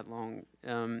for that long.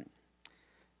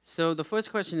 So the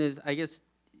first question is, I guess,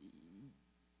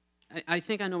 I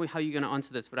think I know how you're going to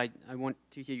answer this, but I want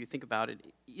to hear you think about it.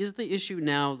 Is the issue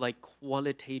now like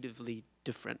qualitatively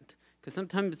different? Because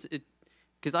sometimes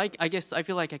because I guess I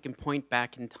feel like I can point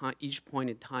back in time, each point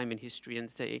in time in history,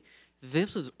 and say,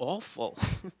 this is awful,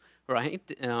 right?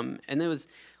 And there was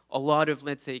a lot of,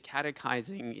 let's say,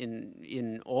 catechizing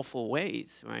in awful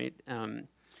ways, right?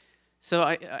 So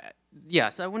I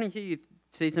want to hear you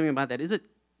say something about that. Is it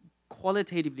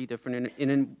qualitatively different,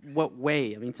 and in what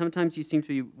way? I mean, sometimes you seem to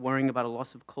be worrying about a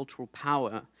loss of cultural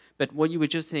power, but what you were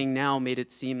just saying now made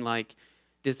it seem like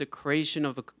there's a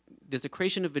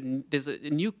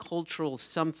new cultural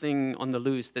something on the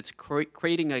loose that's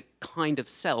creating a kind of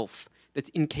self that's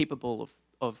incapable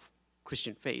of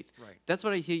Christian faith. Right. That's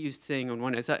what I hear you saying on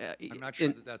one end. I'm not sure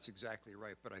that that's exactly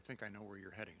right, but I think I know where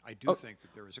you're heading. I do think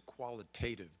that there is a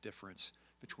qualitative difference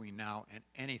between now and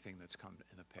anything that's come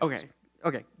in the past. Okay.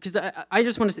 Okay, because I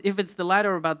just want to say, if it's the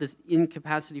latter about this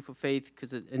incapacity for faith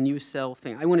because a new self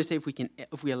thing, I want to say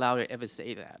if we allow to ever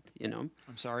say that, you know.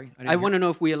 I'm sorry? I want to know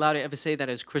if we allow to ever say that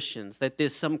as Christians, that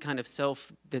there's some kind of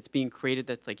self that's being created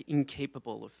that's like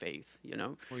incapable of faith, you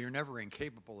know. Well, you're never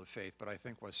incapable of faith, but I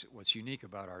think what's unique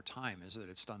about our time is that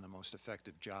it's done the most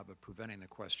effective job of preventing the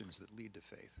questions that lead to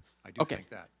faith. I do think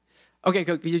that. Okay,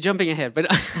 you're jumping ahead,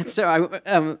 but so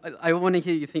I want to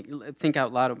hear you think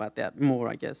out loud about that more,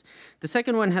 I guess. The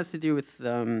second one has to do with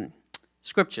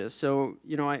scripture. So,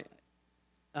 you know,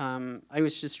 I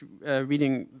was just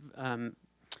reading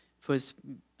First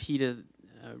Peter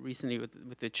recently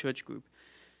with the church group.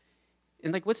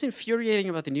 And like, what's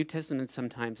infuriating about the New Testament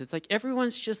sometimes, it's like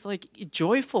everyone's just like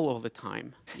joyful all the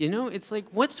time. You know, it's like,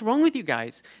 what's wrong with you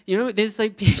guys? You know, there's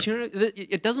like, you know,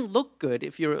 it doesn't look good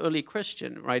if you're an early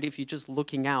Christian, right? If you're just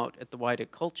looking out at the wider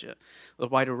culture, the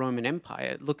wider Roman Empire,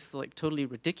 it looks like totally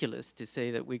ridiculous to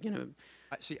say that we're going to.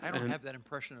 See, I don't have that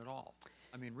impression at all.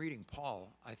 I mean, reading Paul,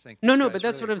 I think. No, but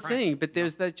that's really what I'm saying. But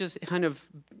there's that just kind of,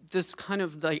 this kind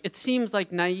of like, it seems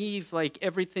like naive, like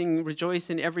everything, rejoice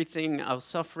in everything, our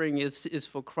suffering is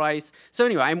for Christ. So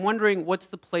anyway, I'm wondering what's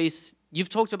the place, you've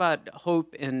talked about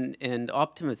hope and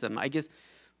optimism. I guess,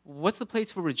 what's the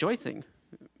place for rejoicing,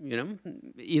 you know,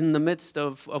 in the midst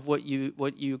of what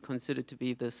you consider to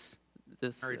be this.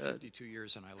 Married 52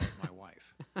 years and I love my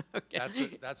wife.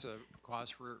 Okay. That's a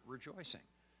cause for rejoicing.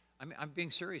 I mean, I'm being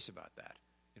serious about that.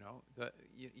 You know,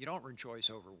 you don't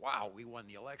rejoice over, wow, we won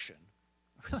the election.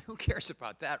 Really, who cares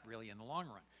about that, really, in the long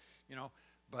run? You know,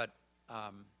 but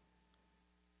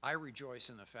I rejoice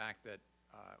in the fact that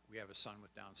we have a son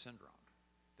with Down syndrome.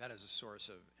 That is a source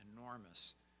of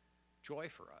enormous joy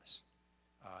for us.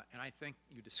 And I think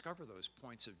you discover those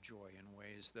points of joy in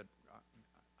ways that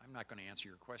I'm not going to answer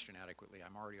your question adequately.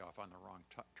 I'm already off on the wrong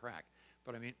track.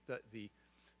 But I mean, the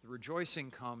rejoicing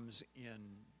comes in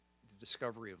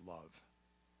discovery of love.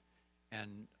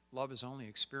 And love is only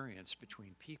experienced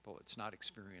between people. It's not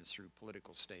experienced through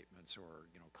political statements or,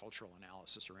 you know, cultural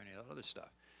analysis or any of that other stuff.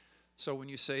 So when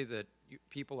you say that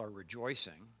people are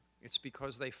rejoicing, it's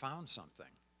because they found something,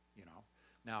 you know.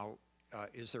 Now,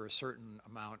 is there a certain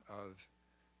amount of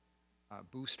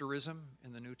boosterism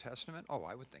in the New Testament? Oh,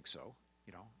 I would think so,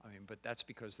 you know. I mean, but that's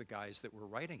because the guys that were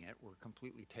writing it were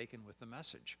completely taken with the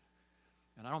message.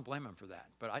 And I don't blame them for that.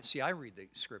 But I read the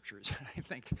scriptures. I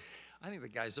think the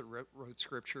guys that wrote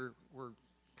scripture were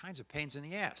kinds of pains in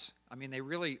the ass. I mean, they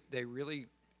really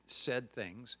said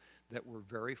things that were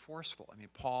very forceful. I mean,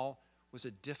 Paul was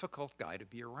a difficult guy to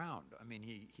be around. I mean,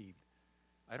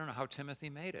 I don't know how Timothy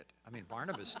made it. I mean,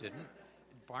 Barnabas didn't.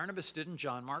 Barnabas didn't.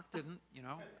 John Mark didn't. You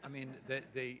know. I mean,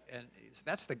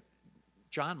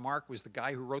 John Mark was the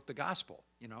guy who wrote the gospel.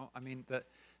 You know. I mean,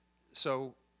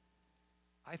 so.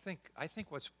 I think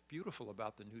what's beautiful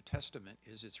about the New Testament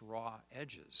is its raw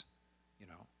edges, you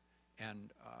know,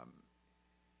 and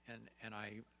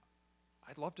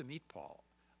I'd love to meet Paul.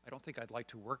 I don't think I'd like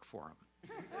to work for him,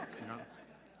 you know.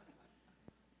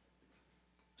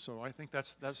 So I think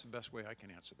that's the best way I can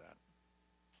answer that.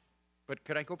 But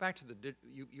could I go back to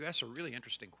you asked a really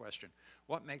interesting question.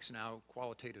 What makes now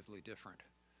qualitatively different?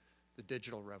 The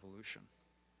digital revolution,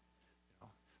 you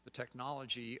know, the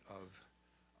technology of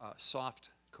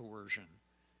soft coercion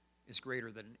is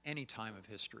greater than any time of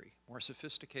history, more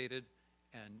sophisticated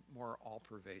and more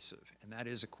all-pervasive, and that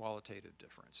is a qualitative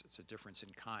difference. It's a difference in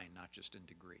kind, not just in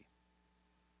degree.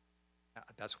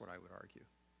 That's what I would argue.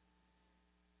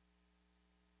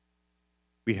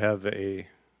 We have a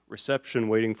reception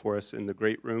waiting for us in the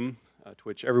great room, to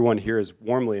which everyone here is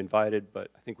warmly invited,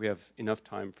 but I think we have enough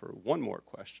time for one more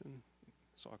question.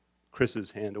 I saw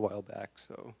Chris's hand a while back,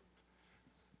 so.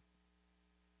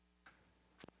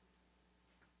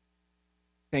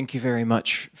 Thank you very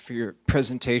much for your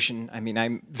presentation. I mean,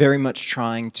 I'm very much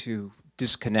trying to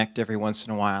disconnect every once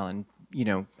in a while and, you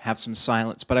know, have some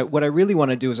silence. But what I really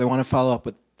want to do is I want to follow up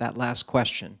with that last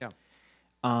question. Yeah.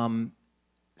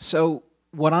 So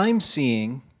what I'm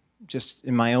seeing, just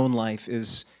in my own life,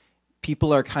 is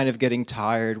people are kind of getting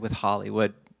tired with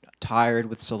Hollywood, tired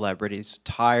with celebrities,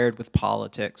 tired with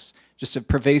politics, just a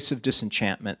pervasive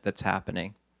disenchantment that's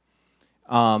happening.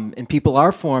 And people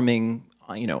are forming,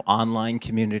 you know, online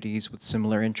communities with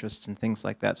similar interests and things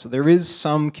like that. So there is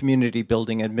some community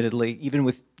building, admittedly, even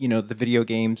with, you know, the video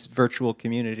games, virtual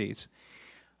communities.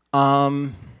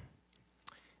 Do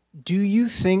you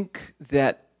think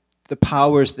that the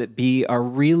powers that be are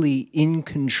really in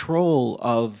control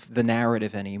of the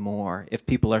narrative anymore if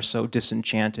people are so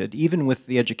disenchanted, even with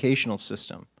the educational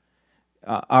system?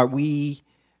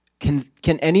 Can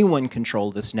anyone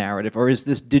control this narrative, or is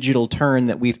this digital turn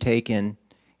that we've taken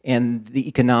and the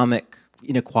economic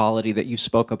inequality that you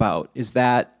spoke about? Is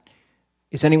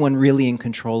anyone really in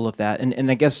control of that?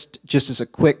 And I guess just as a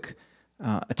quick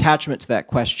attachment to that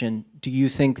question, do you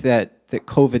think that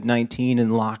COVID-19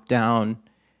 and lockdown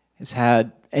has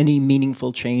had any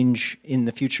meaningful change in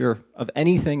the future of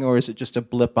anything, or is it just a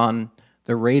blip on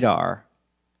the radar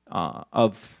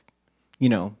of,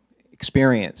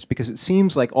 experience? Because it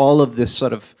seems like all of this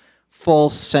sort of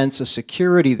false sense of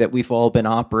security that we've all been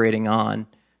operating on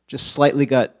just slightly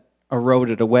got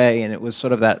eroded away, and it was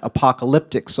sort of that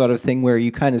apocalyptic sort of thing where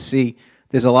you kind of see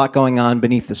there's a lot going on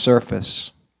beneath the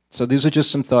surface. So these are just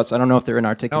some thoughts. I don't know if they're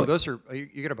inarticulate. No, those are,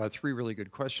 you got about 3 really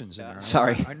good questions in there.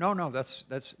 Sorry. No, that's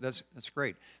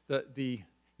great.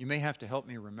 You may have to help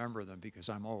me remember them because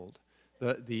I'm old.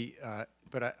 But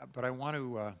I want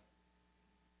to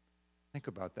think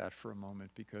about that for a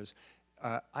moment, because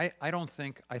I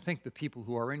think the people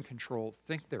who are in control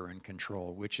think they're in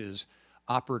control, which is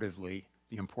operatively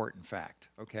the important fact,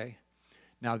 okay?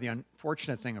 Now, the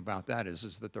unfortunate thing about that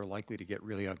is that they're likely to get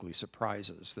really ugly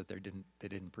surprises that they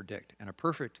didn't predict. And a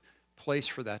perfect place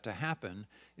for that to happen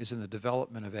is in the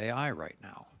development of AI right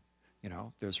now.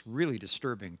 There's really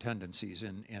disturbing tendencies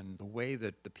in the way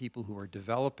that the people who are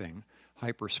developing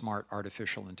hyper-smart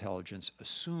artificial intelligence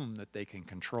assume that they can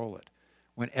control it,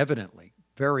 when evidently,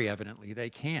 very evidently, they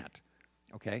can't,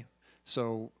 okay?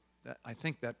 So I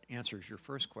think that answers your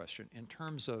first question. In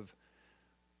terms of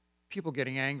people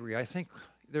getting angry, I think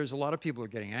there's a lot of people who are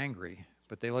getting angry,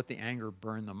 but they let the anger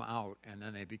burn them out, and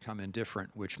then they become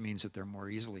indifferent, which means that they're more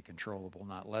easily controllable,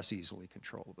 not less easily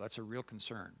controllable. That's a real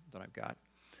concern that I've got.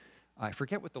 I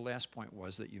forget what the last point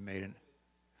was that you made.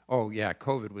 Oh, yeah,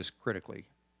 COVID was critically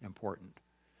important.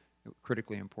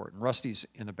 Critically important. Rusty's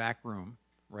in the back room,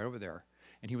 right over there,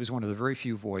 and he was one of the very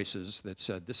few voices that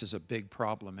said, this is a big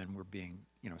problem and we're being,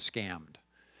 scammed.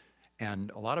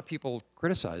 And a lot of people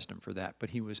criticized him for that,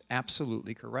 but he was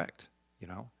absolutely correct.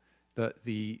 There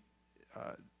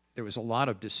was a lot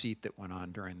of deceit that went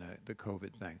on during the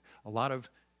COVID thing. A lot of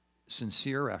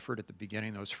sincere effort at the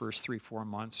beginning, those first 3-4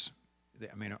 months.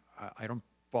 I don't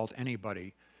fault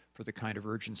anybody for the kind of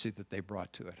urgency that they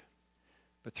brought to it.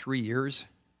 But 3 years,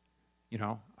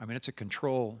 it's a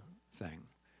control thing.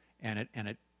 And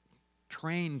it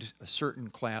trained a certain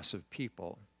class of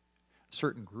people, a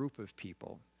certain group of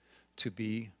people, to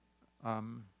be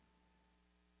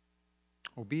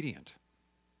obedient.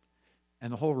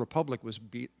 And the whole republic was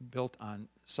built on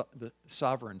the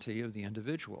sovereignty of the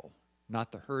individual,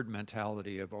 not the herd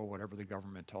mentality of, whatever the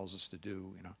government tells us to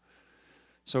do,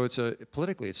 So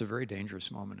politically, it's a very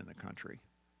dangerous moment in the country,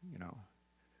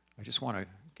 I just want to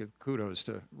give kudos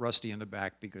to Rusty in the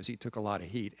back, because he took a lot of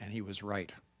heat, and he was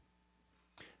right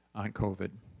on COVID.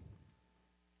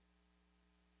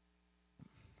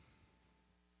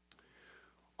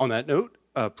 On that note,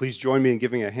 please join me in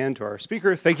giving a hand to our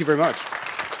speaker. Thank you very much.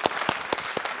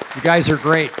 You guys are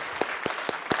great.